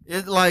 Bruh.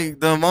 It's like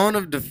the amount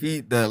of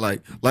defeat that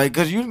like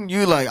cause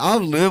you like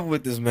I've lived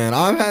with this man.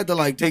 I've had to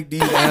like take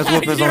these ass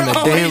whoopings on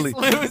the daily.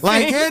 Losing.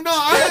 Like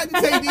I had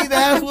to take these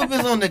ass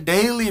whoopings on the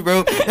daily,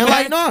 bro. And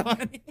like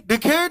the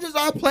characters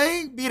I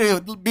play be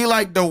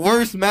like the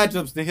worst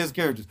matchups to his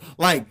characters.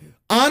 Like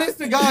honest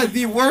to God,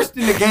 the worst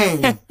in the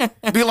game.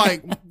 Be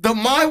like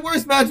my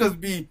worst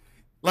matchups be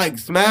like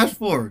Smash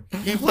 4.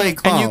 He played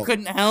Cloud. And you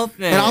couldn't help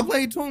it. And I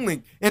played Toon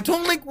Link. And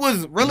Toon Link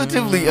was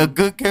relatively a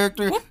good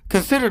character,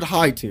 considered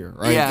high tier,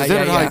 right? Yeah,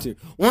 considered high tier.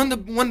 One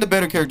of the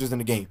better characters in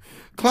the game.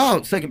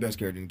 Cloud, second best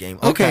character in the game.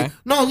 Okay.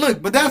 No,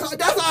 look, but that's all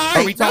right.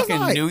 Are we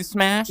talking new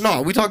Smash?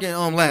 No, we talking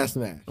last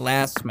Smash.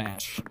 Last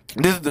Smash.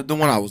 This is the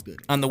one I was good.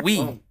 On the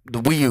Wii.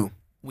 The Wii U.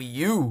 Wii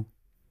U.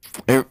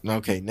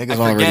 Okay, niggas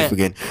already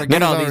forgetting.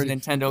 Forget all these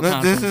Nintendo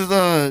consoles.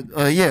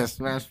 This is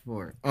Smash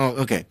 4. Oh,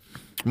 okay.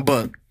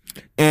 But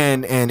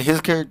and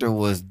his character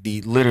was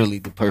literally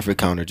the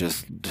perfect counter.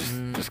 Just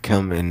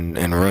come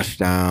and rush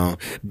down.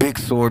 Big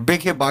sword,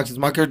 big hitboxes.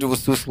 My character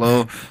was too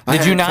slow.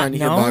 Did you not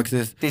know?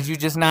 Hitboxes. Did you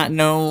just not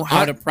know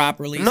how to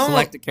properly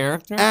select a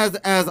character? As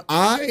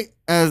I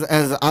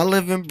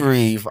live and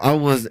breathe, I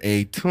was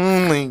a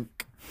Toon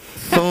Link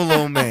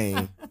solo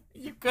main.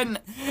 You couldn't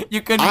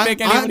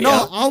pick anybody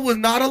else. I was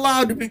not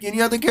allowed to pick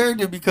any other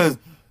character because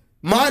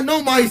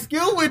my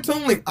skill with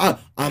Toon Link.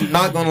 I'm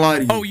not gonna lie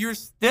to you. Oh, you're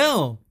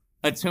still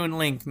a Toon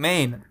Link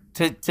main.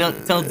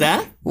 till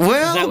death?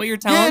 Well, is that what you're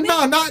telling me?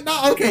 No,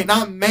 not okay,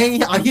 not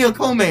main. He a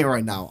co-main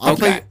right now.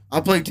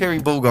 I play Terry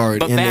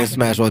Bogard in this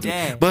Smash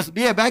Ultimate. But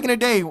yeah, back in the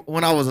day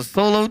when I was a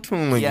solo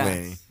Toon Link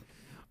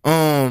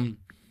man,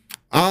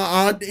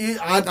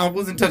 I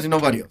wasn't touching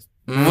nobody else.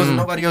 It wasn't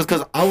nobody else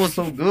because I was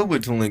so good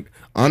with Toon Link.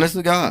 Honest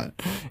to God,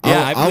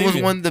 I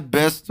was one of the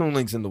best Toon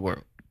Links in the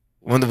world.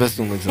 One of the best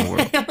Toon Links in the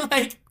world.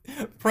 Like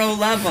pro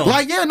level.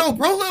 Like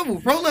pro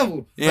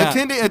level. Yeah.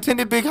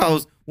 Attended Big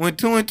House. Went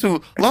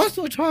 2-2. Lost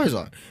to a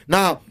Charizard.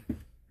 Now,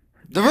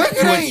 the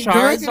record ain't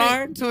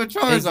to a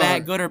Charizard. Is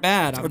that good or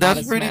bad?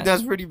 That's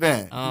pretty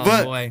bad. Oh,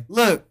 but boy.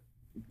 Look,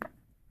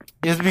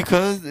 it's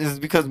because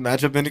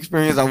matchup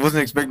inexperience. I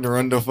wasn't expecting to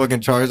run the fucking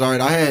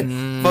Charizard. I had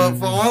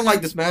for all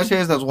like the Smash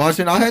heads that's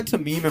watching, I had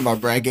Tamim in my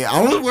bracket.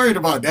 I was worried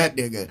about that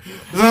nigga.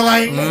 So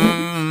like,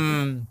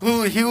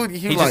 he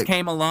just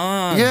came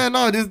along. Yeah,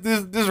 no,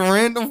 this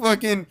random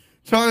fucking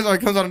Charizard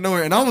comes out of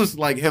nowhere, and I was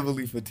like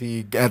heavily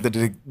fatigued after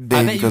the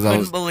day because I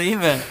couldn't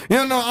believe it.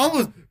 Yeah, no, I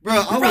was, bro. I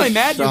was really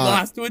mad shocked. You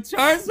lost to a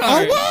Charizard.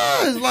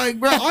 I was like,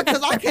 bro,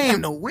 because I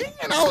came to win.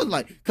 I was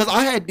like, because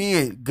I had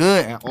did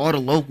good at all the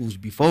locals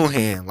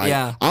beforehand. Like,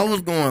 I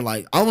was going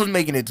like, I was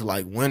making it to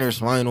like winners,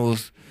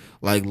 finals,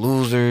 like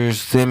losers,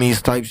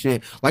 semis type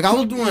shit. Like I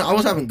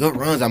was having good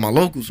runs at my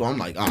locals, so I'm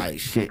like, all right,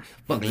 shit,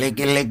 fuck, let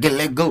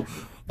go.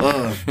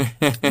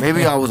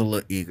 Maybe I was a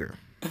little eager.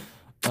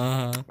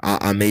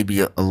 I may be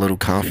a little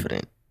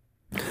confident.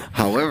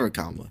 However,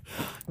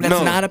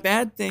 that's not a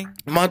bad thing.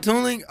 My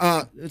Toon Link,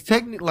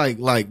 technically,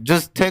 like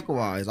just tech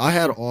wise, I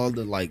had all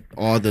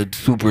the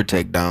super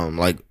tech down.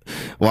 Like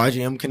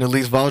YGM can at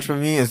least vouch for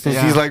me, and since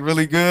he's like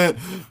really good,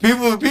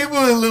 people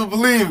will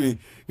believe me.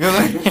 You know,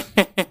 like,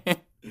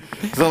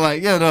 so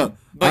like no.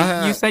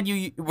 But you said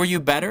were you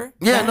better?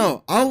 Yeah, then?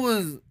 No, I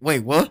was.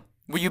 Wait, what?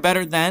 Were you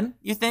better then?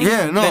 You think?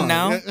 Yeah, no. Than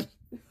now?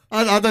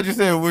 I thought you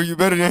said, were you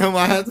better than him?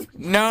 I had to.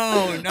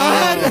 No.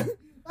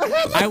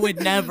 I would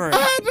never. I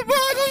had to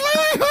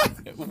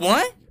pause.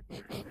 What?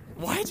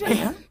 Why,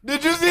 JM?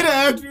 Did you see the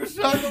actual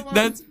shot?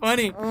 That's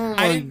funny. Oh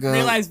I didn't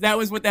realize that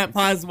was what that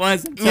pause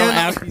was until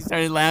after you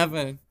started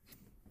laughing.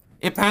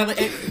 It probably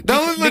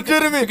that was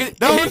legitimate.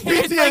 That was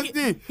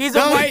PTSD.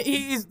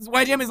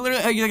 YGM is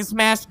literally like a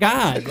Smash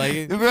God.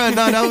 Like, bro,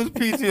 no, that was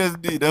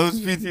PTSD. That was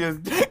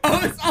PTSD.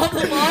 Oh, it's all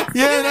the loss.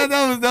 Yeah,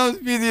 that was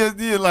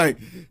PTSD. Like,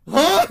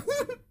 huh?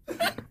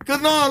 Cause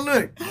no,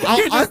 look,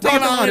 I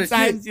talk a lot of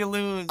shit. You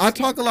lose. I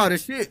talk a lot of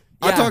shit.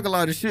 Yeah. I talk a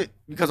lot of shit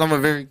because I'm a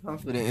very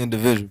confident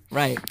individual.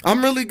 Right.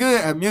 I'm really good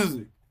at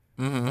music.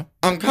 Mm-hmm.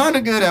 I'm kind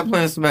of good at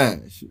playing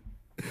Smash.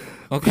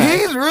 Okay.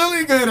 He's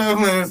really good at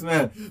playing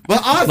Smash.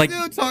 But I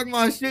still talk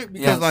my shit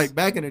because, like,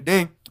 back in the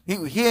day,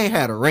 he ain't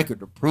had a record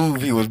to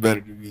prove he was better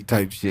than me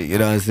type shit. You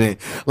know what I'm saying?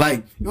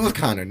 Like, it was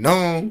kind of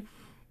known,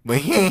 but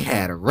he ain't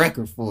had a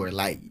record for it.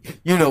 Like,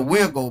 you know,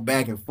 we'll go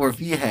back and forth.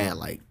 He had,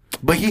 like,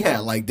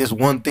 this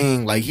one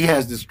thing. Like, he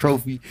has this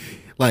trophy,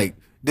 like,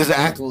 this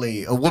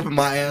accolade of whooping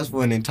my ass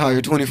for an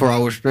entire 24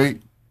 hours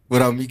straight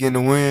without me getting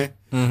a win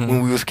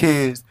when we was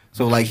kids.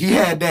 So, like, he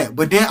had that.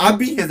 But then I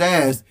beat his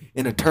ass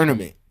in a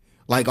tournament.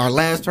 Like, our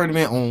last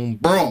tournament on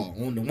Brawl,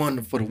 on the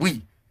one for the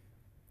Wii.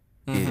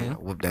 Yeah, I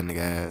whooped that nigga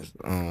ass.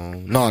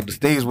 No, the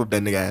stage whooped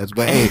that nigga ass.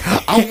 But, hey,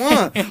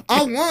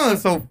 I won,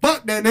 so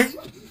fuck that nigga.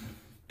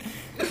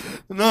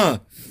 Nah.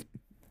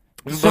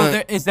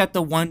 So is that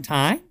the one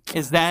time?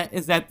 Is that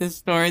this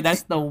story?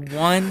 That's the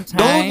one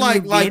time.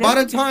 Those like by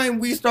the time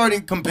we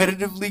started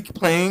competitively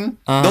playing,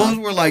 those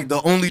were like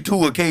the only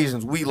two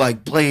occasions we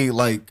like play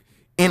like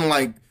in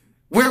like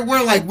where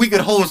like we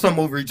could hold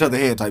something over each other's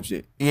head type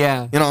shit.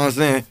 Yeah. You know what I'm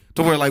saying?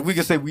 To where like we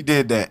could say we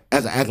did that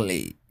as an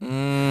accolade.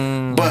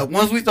 But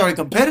once we started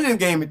competitive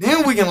gaming,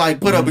 then we can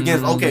like put up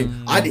against, okay,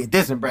 I did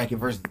this in bracket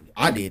versus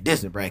I did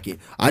this in bracket.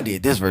 I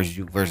did this versus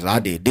you versus I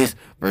did this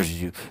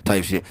versus you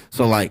type shit.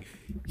 So like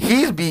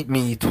he's beat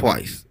me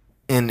twice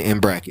in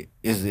bracket.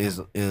 Is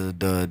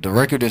the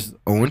record is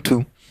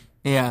 0-2.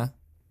 Yeah.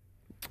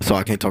 So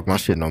I can't talk my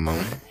shit no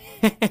more.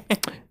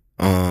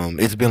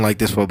 It's been like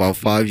this for about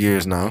 5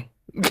 years now.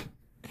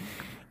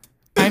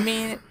 I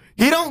mean,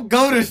 he don't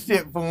go to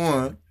shit for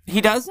one. He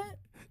doesn't?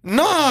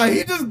 Nah,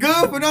 he just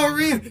good for no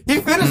reason. He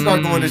finna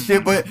start going to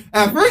shit, but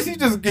at first he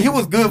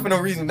was good for no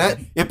reason. That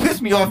it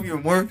pissed me off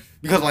even more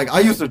because like I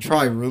used to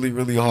try really,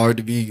 really hard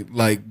to be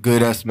like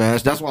good at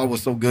Smash. That's why I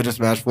was so good at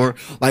Smash 4.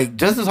 Like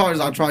just as hard as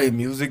I tried in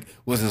music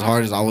was as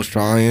hard as I was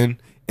trying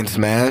in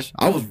Smash.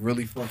 I was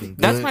really fucking good.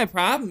 That's my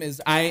problem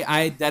is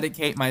I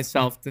dedicate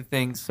myself to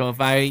things. So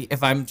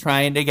if I'm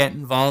trying to get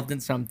involved in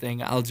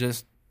something, I'll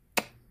just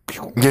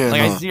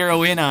I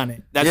zero in on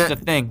it. That's the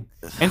thing.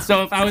 And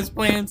so if I was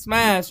playing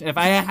Smash, if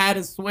I had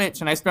a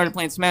Switch and I started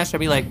playing Smash, I'd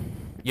be like,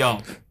 yo,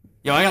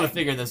 I gotta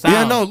figure this out.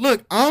 Yeah, no,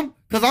 look, I'm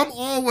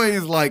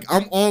always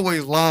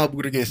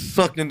liable to get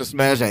sucked into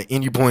Smash at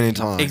any point in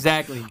time.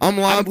 Exactly.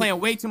 I'm playing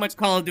way too much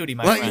Call of Duty,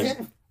 my friend.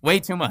 Yeah. Way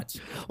too much.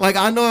 Like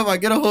I know if I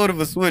get a hold of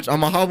a Switch,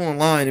 I'm gonna hop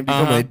online and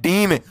become a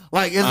demon.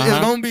 Like it's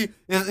gonna be,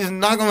 it's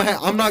not gonna.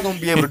 I'm not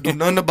gonna be able to do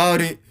nothing about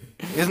it.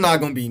 It's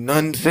not gonna be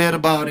nothing said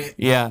about it.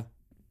 Yeah.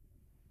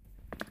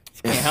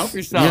 And can't help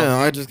yourself. Yeah,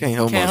 I just can't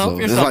help myself.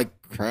 It's like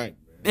crack.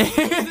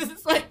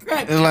 It's like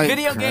crack. It's like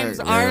Video crack, games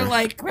are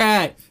like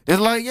crack. It's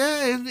like,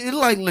 yeah, it's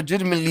like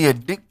legitimately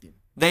addicted.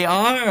 They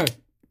are.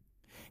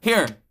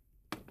 Here.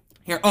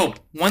 Oh,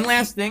 one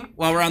last thing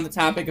while we're on the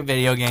topic of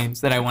video games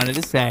that I wanted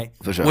to say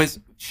was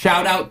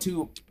shout out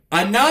to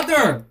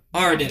another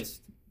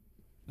artist,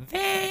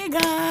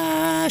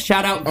 Vega.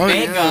 Shout out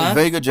Vega. Yeah,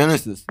 Vega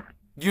Genesis.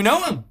 You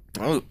know him.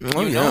 Oh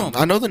yeah,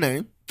 I know the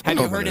name. Have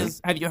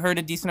you heard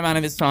a decent amount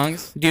of his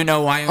songs? Do you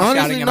know why I'm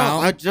shouting him out?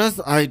 I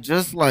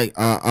just like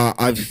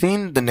I've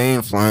seen the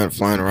name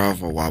flying around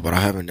for a while, but I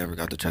haven't never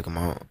got to check him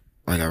out.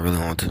 Like, I really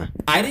want to.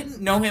 I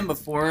didn't know him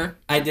before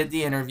I did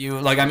the interview.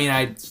 Like, I mean,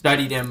 I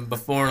studied him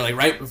before, like,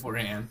 right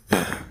beforehand.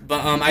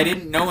 But I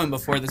didn't know him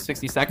before the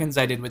 60 seconds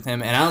I did with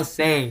him. And I'll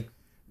say,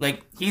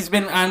 like, he's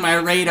been on my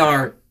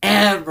radar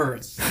ever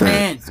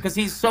since. Because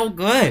he's so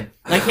good.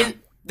 Like,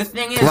 the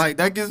thing is... Like,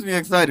 that gets me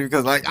excited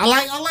because, like, I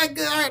like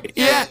good art.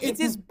 Yeah, it's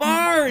his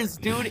bars,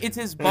 dude. It's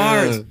his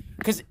bars.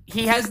 Because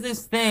he has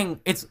this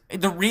thing. It's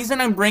the reason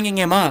I'm bringing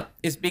him up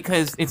is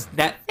because it's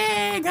that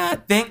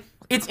thing.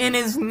 It's in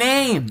his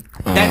name.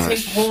 That's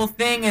his whole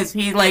thing. Is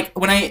he like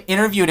when I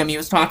interviewed him, he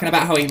was talking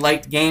about how he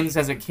liked games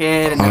as a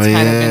kid, and that's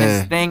kind of been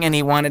his thing, and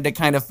he wanted to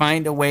kind of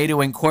find a way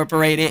to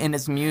incorporate it in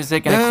his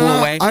music in a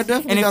cool way. I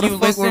definitely and if you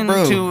listen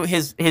to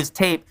his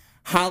tape,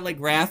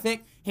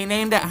 Holographic, he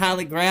named it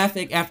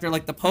Holographic after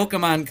like the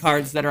Pokemon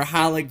cards that are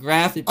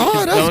holographic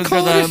because those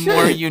are the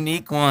more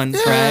unique ones,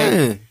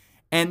 right?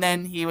 And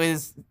then he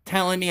was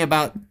telling me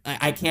about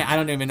I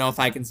don't even know if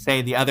I can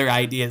say the other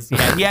ideas he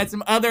had. He had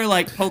some other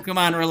like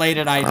Pokemon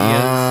related ideas.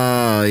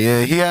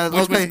 Yeah, he has.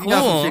 Which was cool. He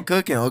got some shit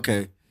cooking.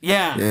 Okay.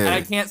 Yeah, and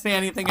I can't say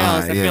anything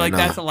else. I feel like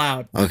that's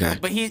allowed. Okay.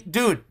 But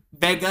dude,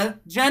 Vega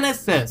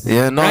Genesis.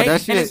 Yeah, no, right? that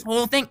shit. And his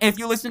whole thing. If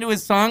you listen to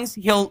his songs,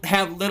 he'll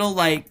have little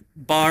like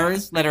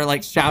bars that are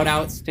like shout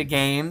outs to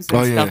games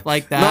and stuff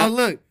like that. No,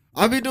 look,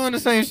 I'll be doing the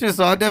same shit,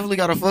 so I definitely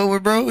got to fuck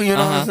with bro. You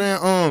know what I'm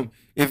saying?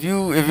 If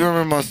you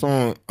remember my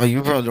song,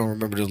 you probably don't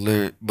remember this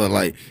lyric, but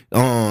like,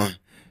 from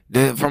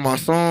my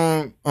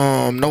song,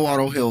 No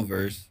Auto Hill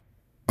verse,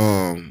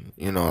 I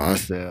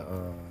said,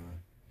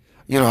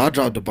 I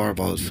dropped the bar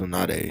about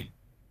Tsunade.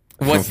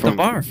 What's the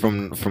bar?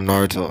 From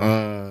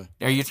Naruto.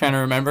 Are you trying to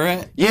remember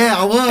it? Yeah,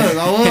 I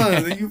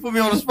was. You put me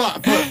on the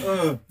spot.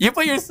 You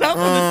put yourself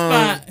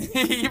on the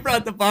spot. You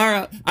brought the bar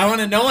up. I want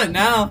to know it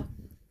now.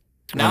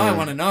 Now I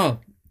want to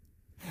know.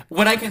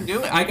 What I can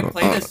do, I can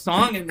play this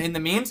song in the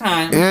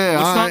meantime. Yeah,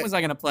 Which song was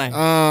I going to play? Which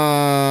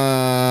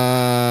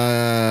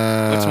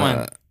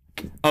one?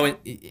 Oh,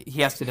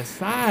 he has to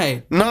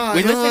decide. No,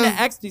 we listened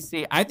to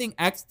Ecstasy. I think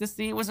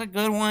Ecstasy was a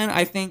good one.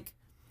 I think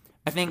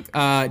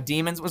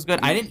Demons was good.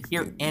 I didn't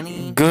hear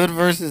any. Good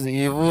versus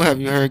Evil. Have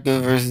you heard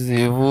Good versus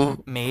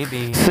Evil?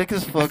 Maybe. Sick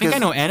as fuck. I think I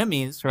know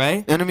Enemies,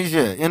 right? Enemies,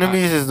 yeah.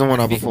 Enemies is the one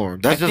I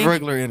performed. That's just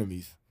regular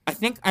Enemies. I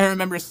think I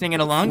remember singing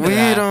along to we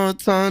that. We don't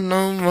talk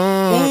no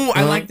more. Ooh,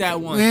 I like that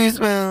one. We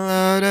spell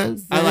out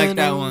as I like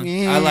that one.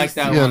 I like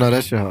that one. Yeah, no,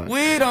 that's your heart.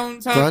 We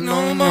don't talk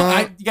no more.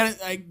 I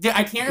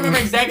can't remember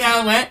exactly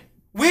how it went.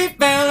 We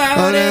fell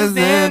out as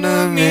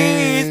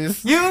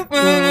enemies. You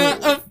were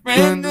a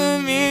friend to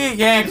me.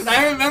 Yeah, because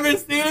I remember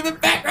singing in the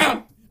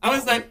background. I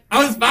was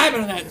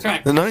vibing on that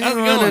track. No, you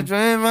want to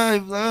drain my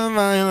blood,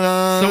 my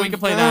love. So we can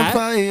play that.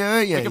 Yeah,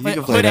 you can play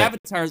Hood that.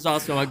 Avatar is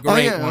also a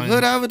great one.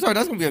 Hood Avatar,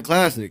 that's gonna be a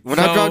classic. When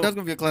I drop, that's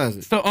gonna be a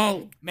classic. So,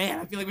 I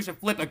feel like we should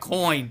flip a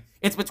coin.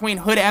 It's between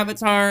Hood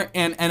Avatar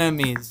and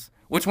Enemies.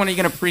 Which one are you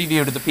gonna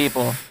preview to the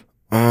people?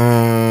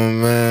 Oh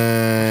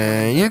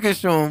man, you can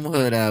show them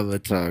Hood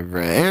Avatar,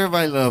 bro.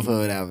 Everybody love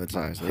Hood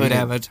Avatar. So Hood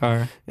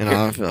Avatar.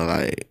 I feel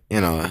like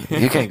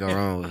you can't go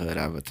wrong with Hood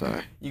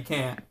Avatar. You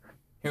can't.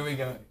 Here we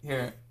go.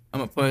 Here, I'm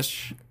gonna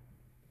push.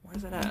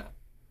 Where's it at?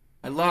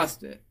 I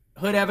lost it.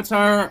 Hood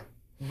Avatar.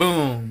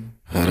 Boom.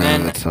 Hood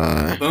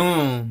Avatar.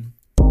 Boom.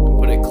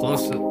 Put it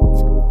closer.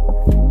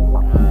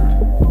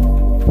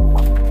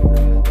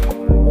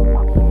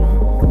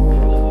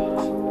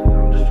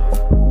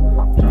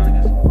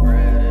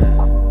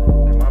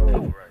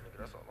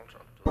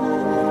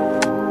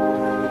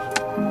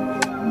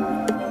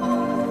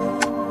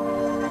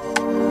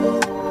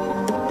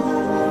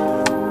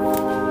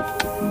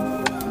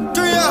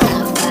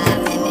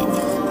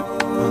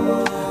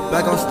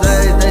 Back on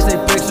stage, they say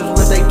pictures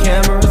with their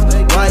cameras.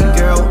 White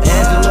girl,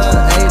 Angela,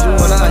 Angel,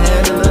 when I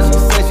handle her.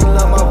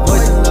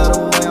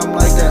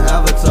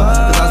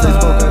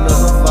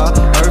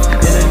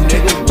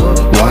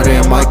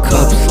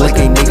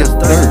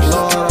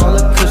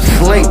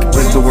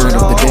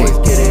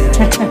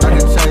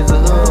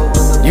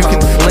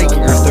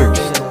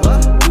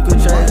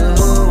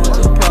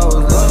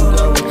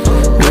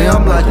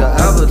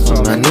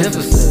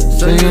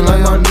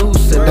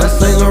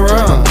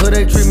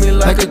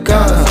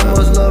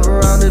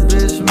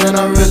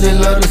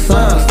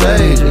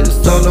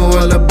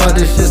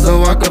 this shit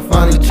so I can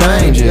finally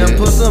change it. And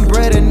put some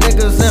bread in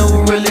niggas and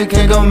who really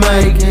can't go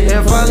make it.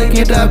 And finally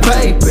get that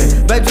paper.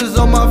 Bitches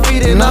on my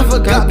feet and I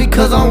forgot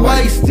because I'm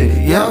wasted.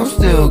 Yeah, I'm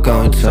still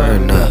gon'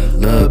 turn up.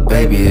 Little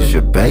baby, it's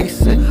your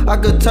basic. I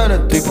could turn a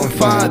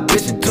 3.5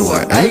 bitch into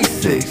an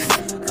A6.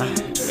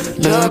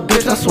 Little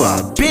bitch, that's why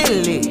I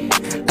been lit.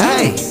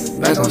 Hey,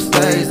 back on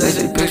stage, they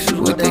take pictures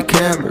with their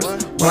cameras.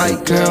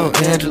 White girl,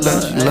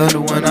 Angela, she love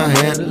it when I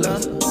handle her.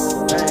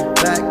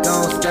 Back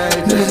on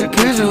stage, they take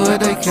pictures with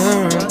their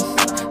cameras.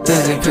 They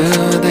take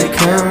pictures with their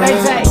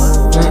cameras.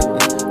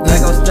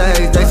 Back on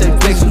stage, they take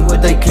pictures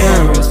with their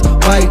cameras.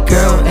 White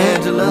girl,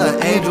 Angela,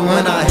 angel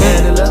when I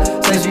handle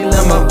her. Say she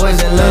love my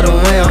voice and love the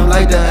way I'm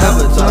like the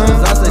avatar.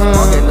 Cause I say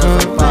fucking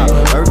up some fire.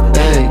 Earth,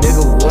 hey,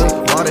 nigga, wood,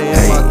 water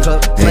in my cup.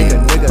 Make a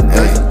nigga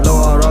thirsty, blow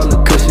out all the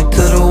cushion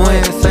to the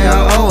wind. Say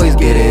I always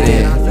get it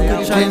in. You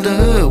can change the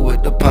hood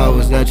with the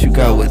powers that you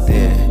got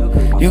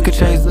within. You can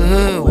change the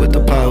hood with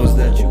the powers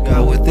that you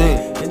got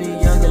within.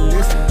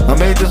 I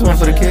made this one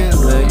for the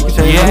kids, man. You can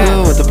change the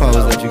hood with the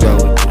powers that you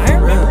got within. I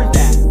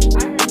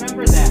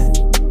remember that.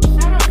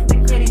 Shout out to the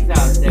kiddies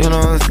out there. You know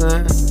what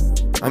I'm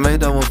saying? I made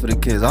that one for the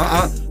kids.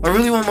 I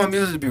really want my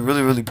music to be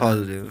really, really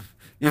positive.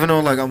 Even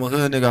though, like, I'm a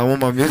hood nigga, I want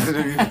my music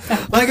to be...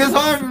 Like, it's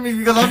hard for me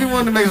because I be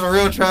wanting to make some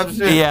real trap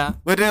shit. Yeah.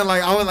 But then,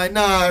 like, I was like,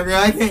 nah, bro,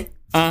 I can't...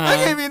 I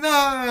can't be...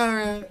 Nah,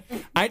 bro.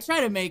 I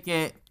try to make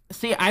it...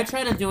 See, I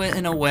try to do it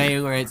in a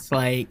way where it's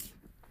like...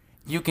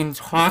 You can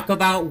talk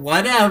about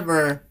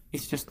whatever...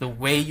 It's just the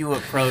way you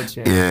approach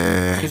it.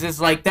 Yeah. Because it's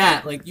like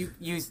that. Like you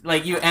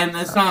end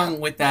the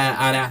song with that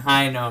on a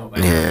high note.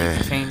 And Yeah.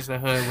 you change the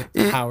hood with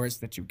the powers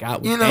that you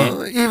got with You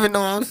know, even though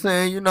I'm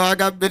saying, you know, I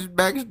got bitches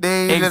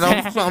backstage and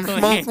I'm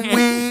smoking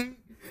weed.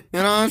 You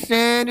know what I'm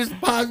saying? It's a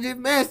positive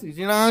message.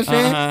 You know what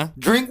I'm saying?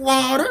 Drink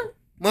water.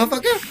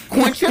 Motherfucker,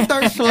 quench your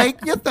thirst,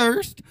 slake your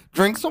thirst.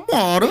 Drink some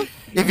water.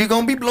 If you're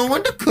going to be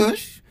blowing the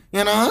kush,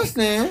 you know what I'm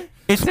saying?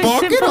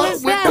 Spark it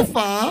up with the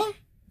fire.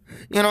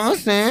 You know what I'm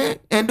saying?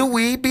 And the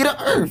weed be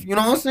the earth. You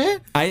know what I'm saying?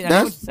 I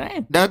know what you're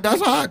saying.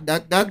 That's how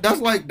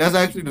that's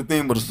actually the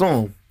theme of the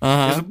song.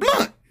 It's a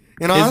blunt.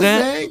 You know what I'm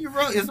saying?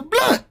 It's a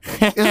blunt.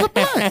 It's a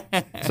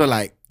blunt. So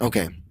like,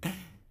 okay,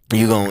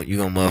 you gon'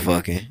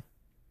 motherfucking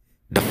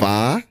the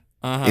fire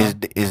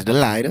is the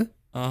lighter.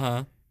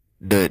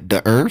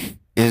 The earth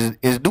is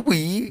the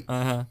weed.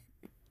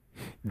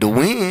 The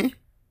wind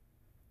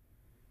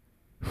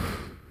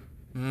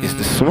is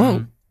the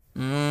smoke.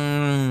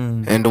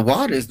 And the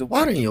water is the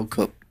water in your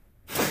cup.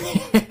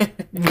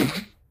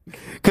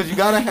 Because you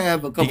gotta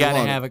have a cup of water. You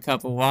gotta have a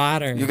cup of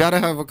water. You gotta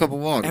have a cup of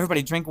water.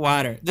 Everybody drink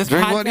water. This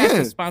podcast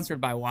is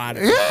sponsored by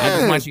water. Yeah. I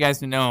just want you guys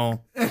to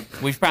know.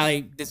 We should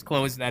probably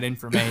disclose that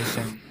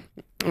information.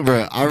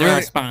 Bro, They're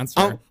a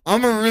sponsor.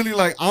 I'm a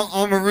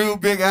real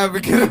big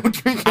advocate of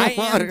drinking water.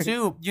 I am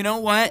too. You know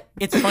what?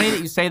 It's funny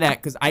that you say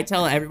that because I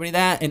tell everybody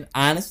that, and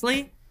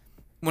honestly,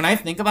 when I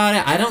think about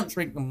it, I don't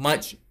drink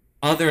much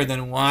other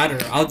than water.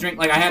 I'll drink,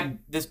 like, I have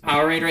this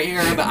Powerade right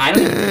here, but I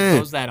don't drink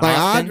those that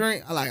often.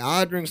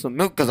 I drink some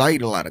milk because I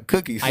eat a lot of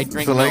cookies. I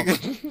drink milk.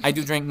 I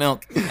do drink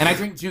milk. And I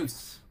drink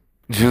juice.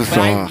 But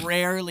I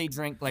rarely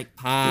drink, like,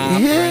 pop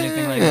or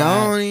anything like that.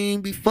 I don't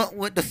even be fucking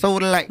with the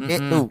soda like that,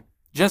 too.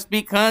 Just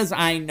because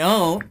I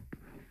know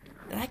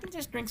that I can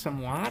just drink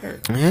some water.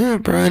 Yeah,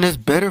 bro, and it's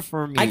better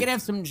for me. I can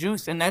have some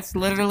juice, and that's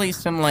literally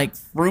some, like,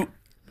 fruit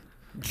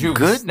juice.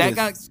 Goodness. That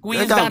got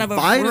squeezed out of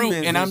a fruit,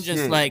 and I'm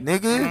just like,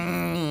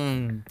 nigga.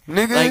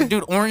 Like,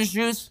 dude, orange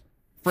juice,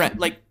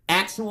 like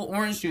actual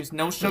orange juice,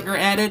 no sugar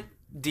added,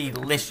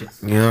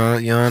 delicious. Yeah,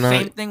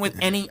 Same thing with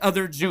any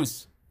other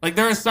juice. Like,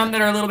 there are some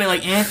that are a little bit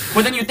like,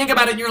 but then you think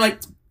about it, and you're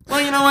like,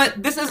 well, you know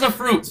what? This is a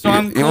fruit, so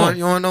I'm cool.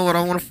 You want to know what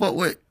I want to fuck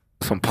with?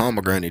 Some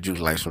pomegranate juice,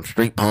 like some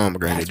straight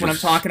pomegranate juice.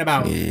 That's what I'm talking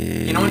about.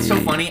 Yeah. You know what's so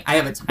funny? I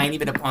have a tiny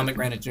bit of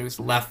pomegranate juice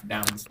left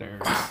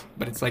downstairs,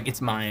 but it's like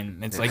it's mine.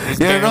 It's like there's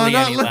barely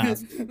any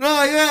left.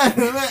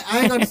 I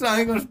ain't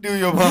gonna steal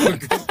your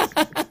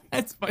pomegranate.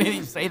 It's funny that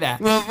you say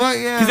that. Well,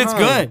 because it's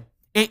good.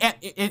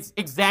 It's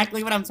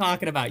exactly what I'm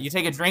talking about. You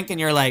take a drink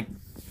and you're like,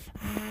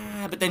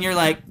 but then you're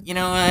like, you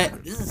know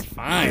what? This is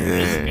fine.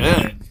 This is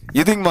good.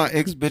 You think my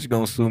ex bitch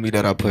gonna sue me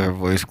that I put her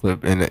voice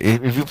clip in?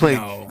 If you play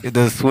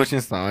the switching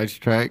sides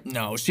track,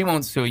 no, she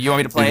won't sue. You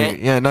want me to play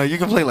it? Yeah, no, you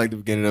can play like the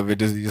beginning of it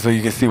just so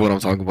you can see what I'm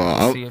talking about.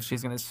 I'll see if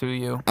she's gonna sue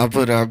you. I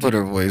put her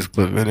voice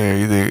clip in there.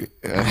 You think?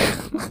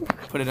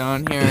 Put it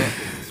on here.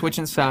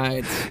 Switching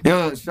sides.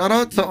 Yo, shout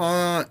out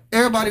to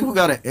everybody who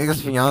got an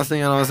ex fiance.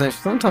 You know what I'm saying?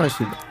 Sometimes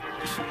she.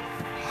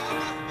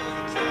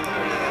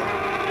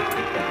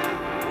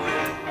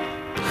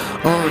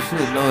 Oh shit!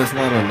 No, it's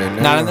not on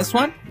there. Not on this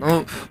one?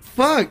 No,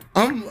 fuck.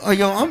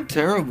 I'm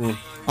terrible.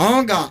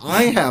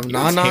 I have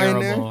Nana in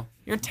there.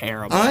 You're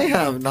terrible. I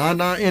have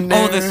Nana in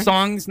there. Oh, the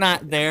song's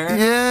not there.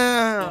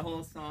 Yeah. The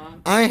whole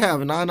song. I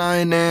have Nana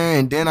in there,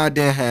 and then I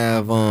did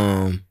have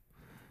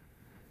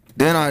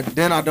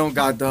Then I don't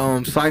got the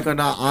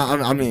Psychonaut.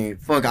 I mean,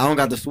 fuck, I don't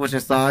got the switching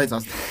sides.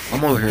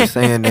 I'm over here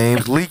saying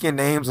names, leaking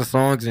names of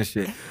songs and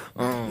shit.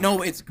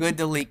 No, it's good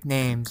to leak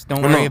names.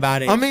 Don't worry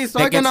about it. I mean,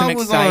 Psychonaut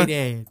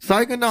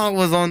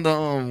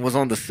was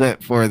on the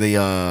set for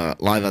the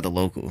Live at the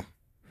Local.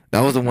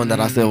 That was the one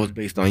that I said was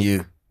based on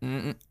you.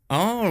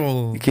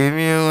 Oh, you keep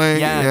me away.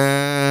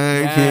 Yeah,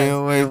 you keep me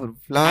away from the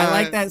fly. I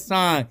like that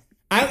song.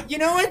 You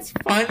know what's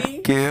funny?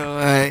 Keep me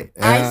away.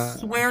 I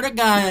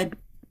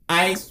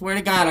swear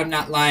to God, I'm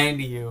not lying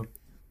to you.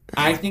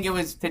 I think it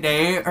was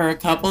today or a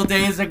couple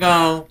days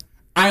ago.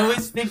 I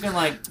was thinking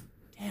like,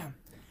 damn,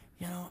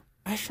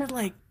 I should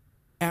like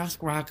ask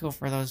Rocko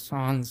for those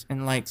songs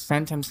and like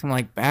send him some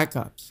like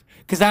backups.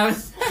 Cause I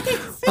was like,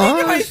 singing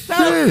to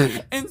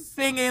myself and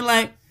singing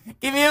like,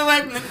 give me away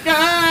from the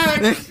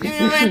dark.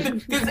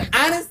 Because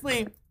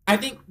honestly, I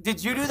think,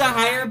 did you do the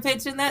higher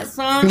pitch in that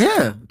song?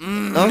 Yeah.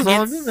 That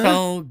was it's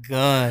so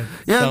good.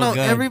 Yeah, so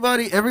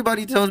good.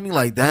 Everybody tells me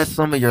like that's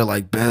some of your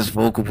like best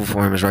vocal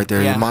performance right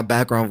there. Yeah. My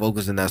background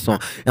vocals in that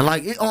song. And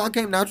like it all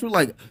came natural.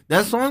 Like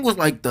that song was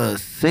like the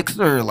 6th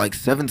or like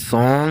 7th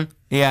song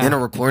in a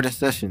recording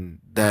session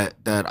that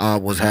I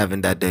was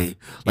having that day.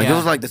 Like it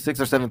was like the 6th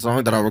or 7th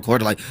song that I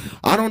recorded. Like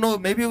I don't know,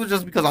 maybe it was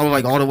just because I was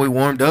like all the way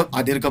warmed up.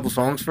 I did a couple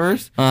songs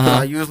first.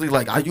 I usually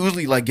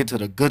get to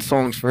the good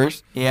songs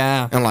first.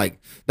 Yeah. And like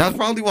that's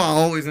probably why I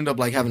always end up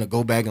like having to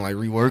go back and like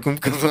rework them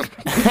because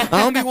I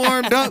don't be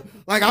warmed up.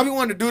 Like I be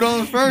wanting to do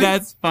those first.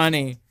 That's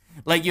funny.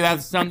 Like you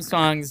have some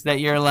songs that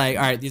you're like,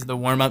 all right, these are the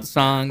warm up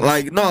songs.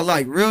 Like no,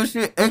 like real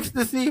shit.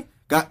 Ecstasy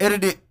got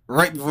edited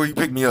right before you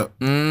picked me up.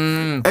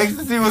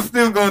 Ecstasy was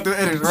still going through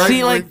edits, right?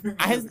 See, like,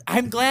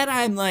 I'm glad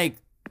I'm like,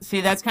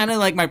 that's kind of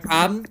like my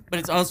problem, but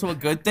it's also a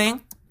good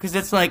thing, because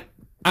it's like,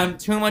 I'm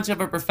too much of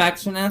a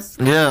perfectionist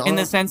in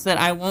the sense that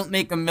I won't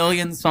make a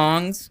million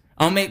songs.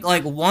 I'll make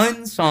like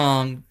one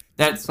song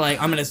that's like,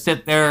 I'm going to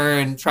sit there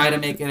and try to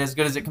make it as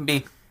good as it can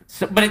be.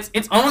 So, but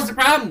it's almost a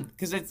problem,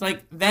 because it's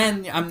like,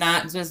 then I'm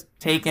not just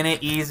taking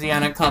it easy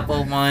on a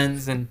couple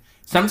ones, and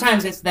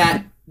sometimes it's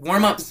that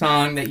warm-up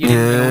song that you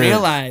didn't even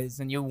realize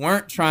and you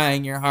weren't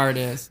trying your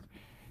hardest.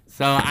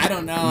 So I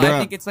don't know. Bruh, I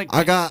think it's like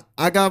I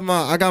got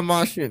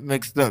my shit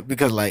mixed up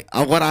because like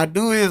what I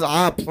do is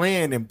I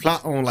plan and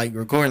plot on like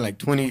recording like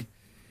 20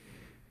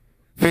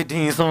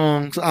 15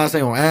 songs, I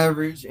say on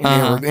average, and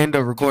then end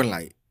up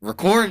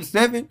recording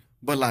 7,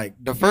 but like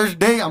the first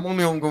day I'm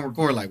only gonna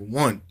record like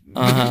 1.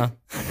 Because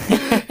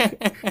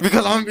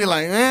I'm gonna be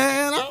like,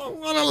 man, I don't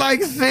wanna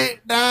like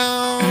sit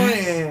down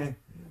and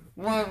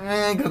what,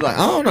 man? Cause like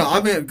I don't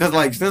know. Cause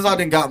like since I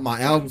didn't got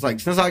my albums,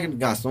 like since I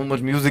got so much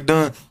music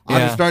done, I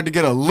just started to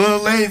get a little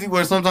lazy.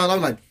 Where sometimes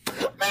I'm like,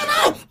 man,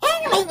 I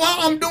don't know why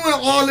I'm doing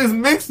all this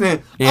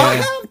mixing. I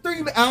have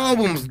 3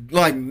 albums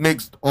like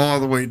mixed all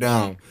the way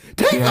down.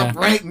 Take a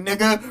break,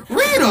 nigga.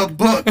 Read a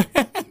book.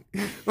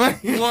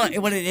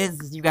 Well, what it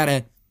is you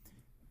gotta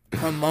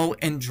promote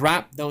and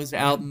drop those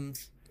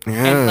albums.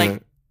 And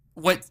like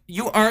what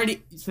you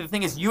already. So the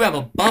thing is, you have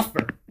a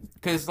buffer,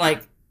 cause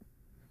like.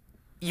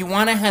 You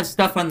want to have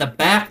stuff on the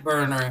back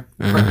burner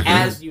for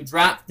as you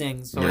drop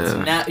things, so it's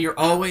not you're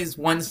always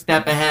one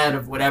step ahead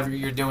of whatever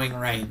you're doing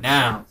right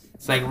now.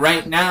 It's like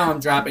right now I'm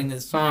dropping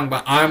this song,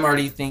 but I'm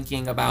already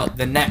thinking about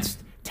the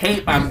next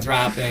tape I'm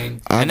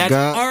dropping, and that's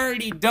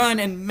already done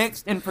and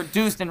mixed and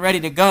produced and ready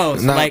to go.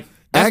 So like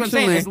that's what I'm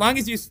saying. As long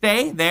as you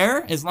stay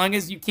there, as long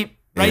as you keep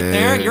right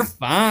there, you're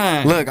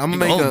fine. Look, I'm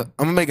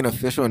gonna make an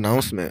official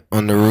announcement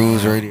on the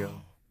Ruse Radio.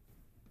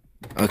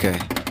 Okay,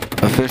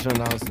 official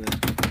announcement.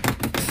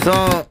 So,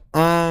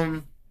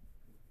 hold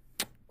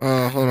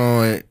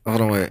on,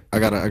 wait. I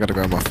gotta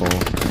grab my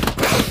phone.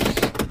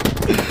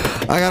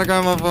 I gotta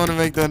grab my phone to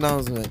make the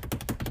announcement.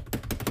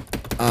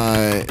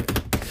 Alright.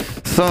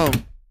 So,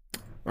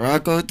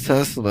 Rocko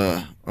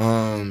Tesla,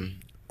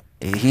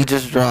 he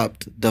just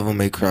dropped Devil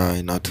May Cry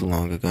not too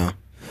long ago.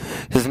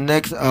 His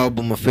next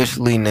album,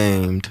 officially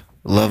named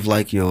Love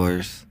Like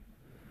Yours,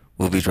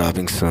 will be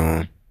dropping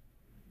soon.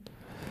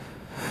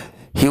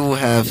 He will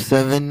have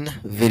 7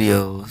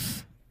 videos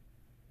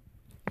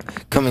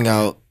coming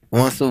out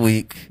once a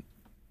week,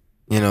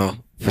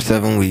 for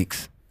 7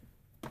 weeks,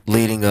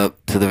 leading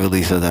up to the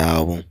release of the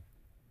album.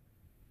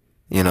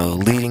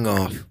 Leading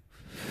off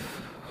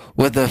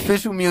with the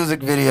official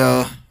music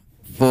video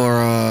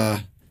for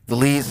the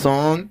lead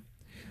song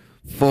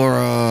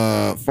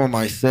for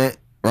my set,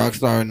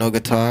 Rockstar No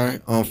Guitar,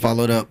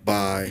 followed up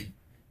by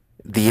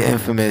the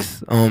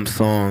infamous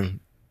song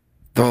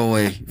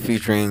Throwaway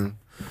featuring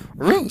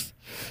Ruse.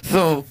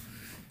 So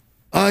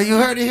you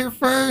heard it here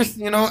first,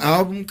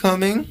 album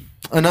coming.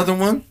 Another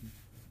one.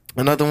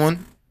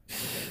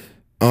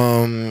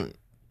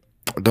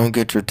 Don't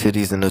get your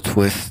titties in a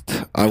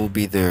twist. I will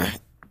be there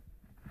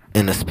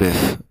in a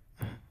spiff.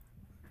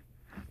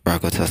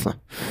 Rocko Tesla.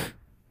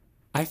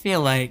 I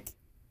feel like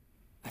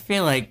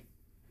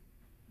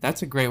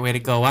that's a great way to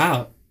go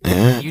out.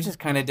 Yeah. You just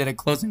kind of did a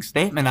closing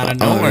statement out of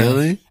nowhere.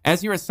 Really?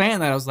 As you were saying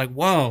that, I was like,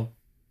 whoa.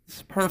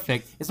 It's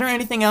perfect. Is there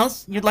anything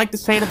else you'd like to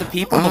say to the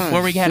people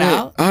before we get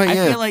out? I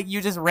feel like you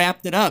just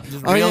wrapped it up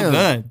just real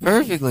good.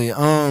 Perfectly.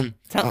 Tell them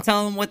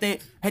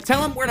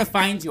tell them where to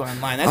find you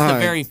online. That's the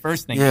very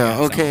first thing. Yeah,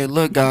 okay.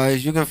 Look,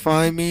 guys, you can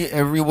find me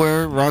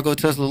everywhere. Rocko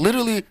Tesla.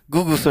 Literally,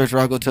 Google search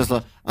Rocko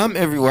Tesla. I'm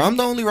everywhere. I'm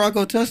the only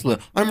Rocko Tesla.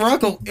 I'm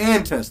Rocko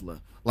and Tesla.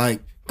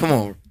 Like, come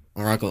on.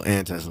 I'm Rocko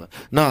and Tesla.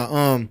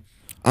 Nah,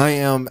 I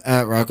am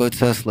at Rocko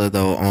Tesla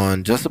though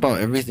on just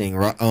about everything.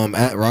 At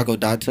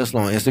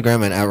Rocko.Tesla on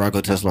Instagram and at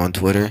Rocko Tesla on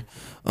Twitter.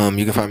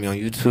 You can find me on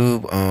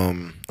YouTube,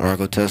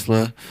 Rocko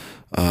Tesla.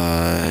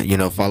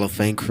 Follow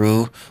Fang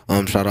Crew.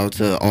 Shout out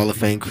to all the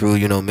Fang Crew,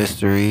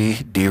 Mystery,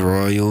 D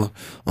Royal,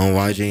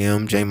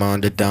 YJM,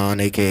 J-Mon the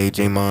Don, aka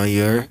J-Mon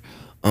Yer.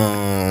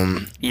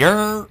 Young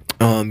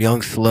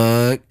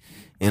Slug,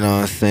 you know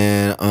what I'm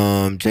saying?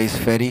 Jace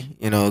Fetty,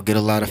 get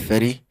a lot of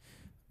Fetty.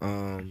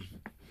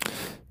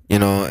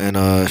 And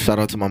shout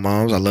out to my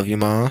moms. I love you,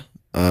 Mom.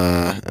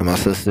 And my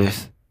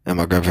sisters and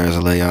my grandparents.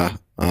 I love y'all.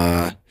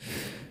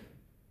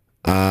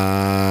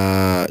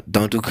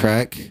 Don't do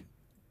crack.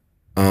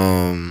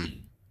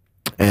 And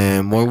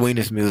more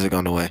Weenus music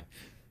on the way.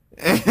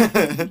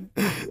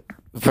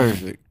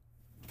 Perfect.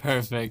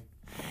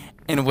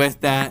 And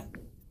with that,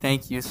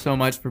 thank you so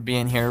much for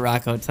being here,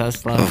 Rocko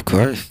Tesla. Of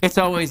course. It's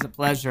always a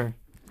pleasure.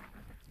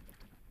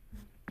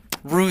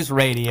 Ruse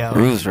Radio.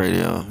 Ruse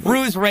Radio.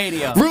 Ruse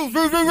Radio. Ruse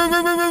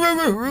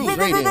Radio. Ruse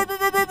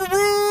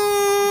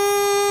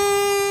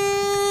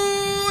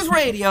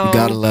Radio.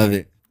 Gotta love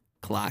it.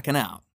 Clocking out.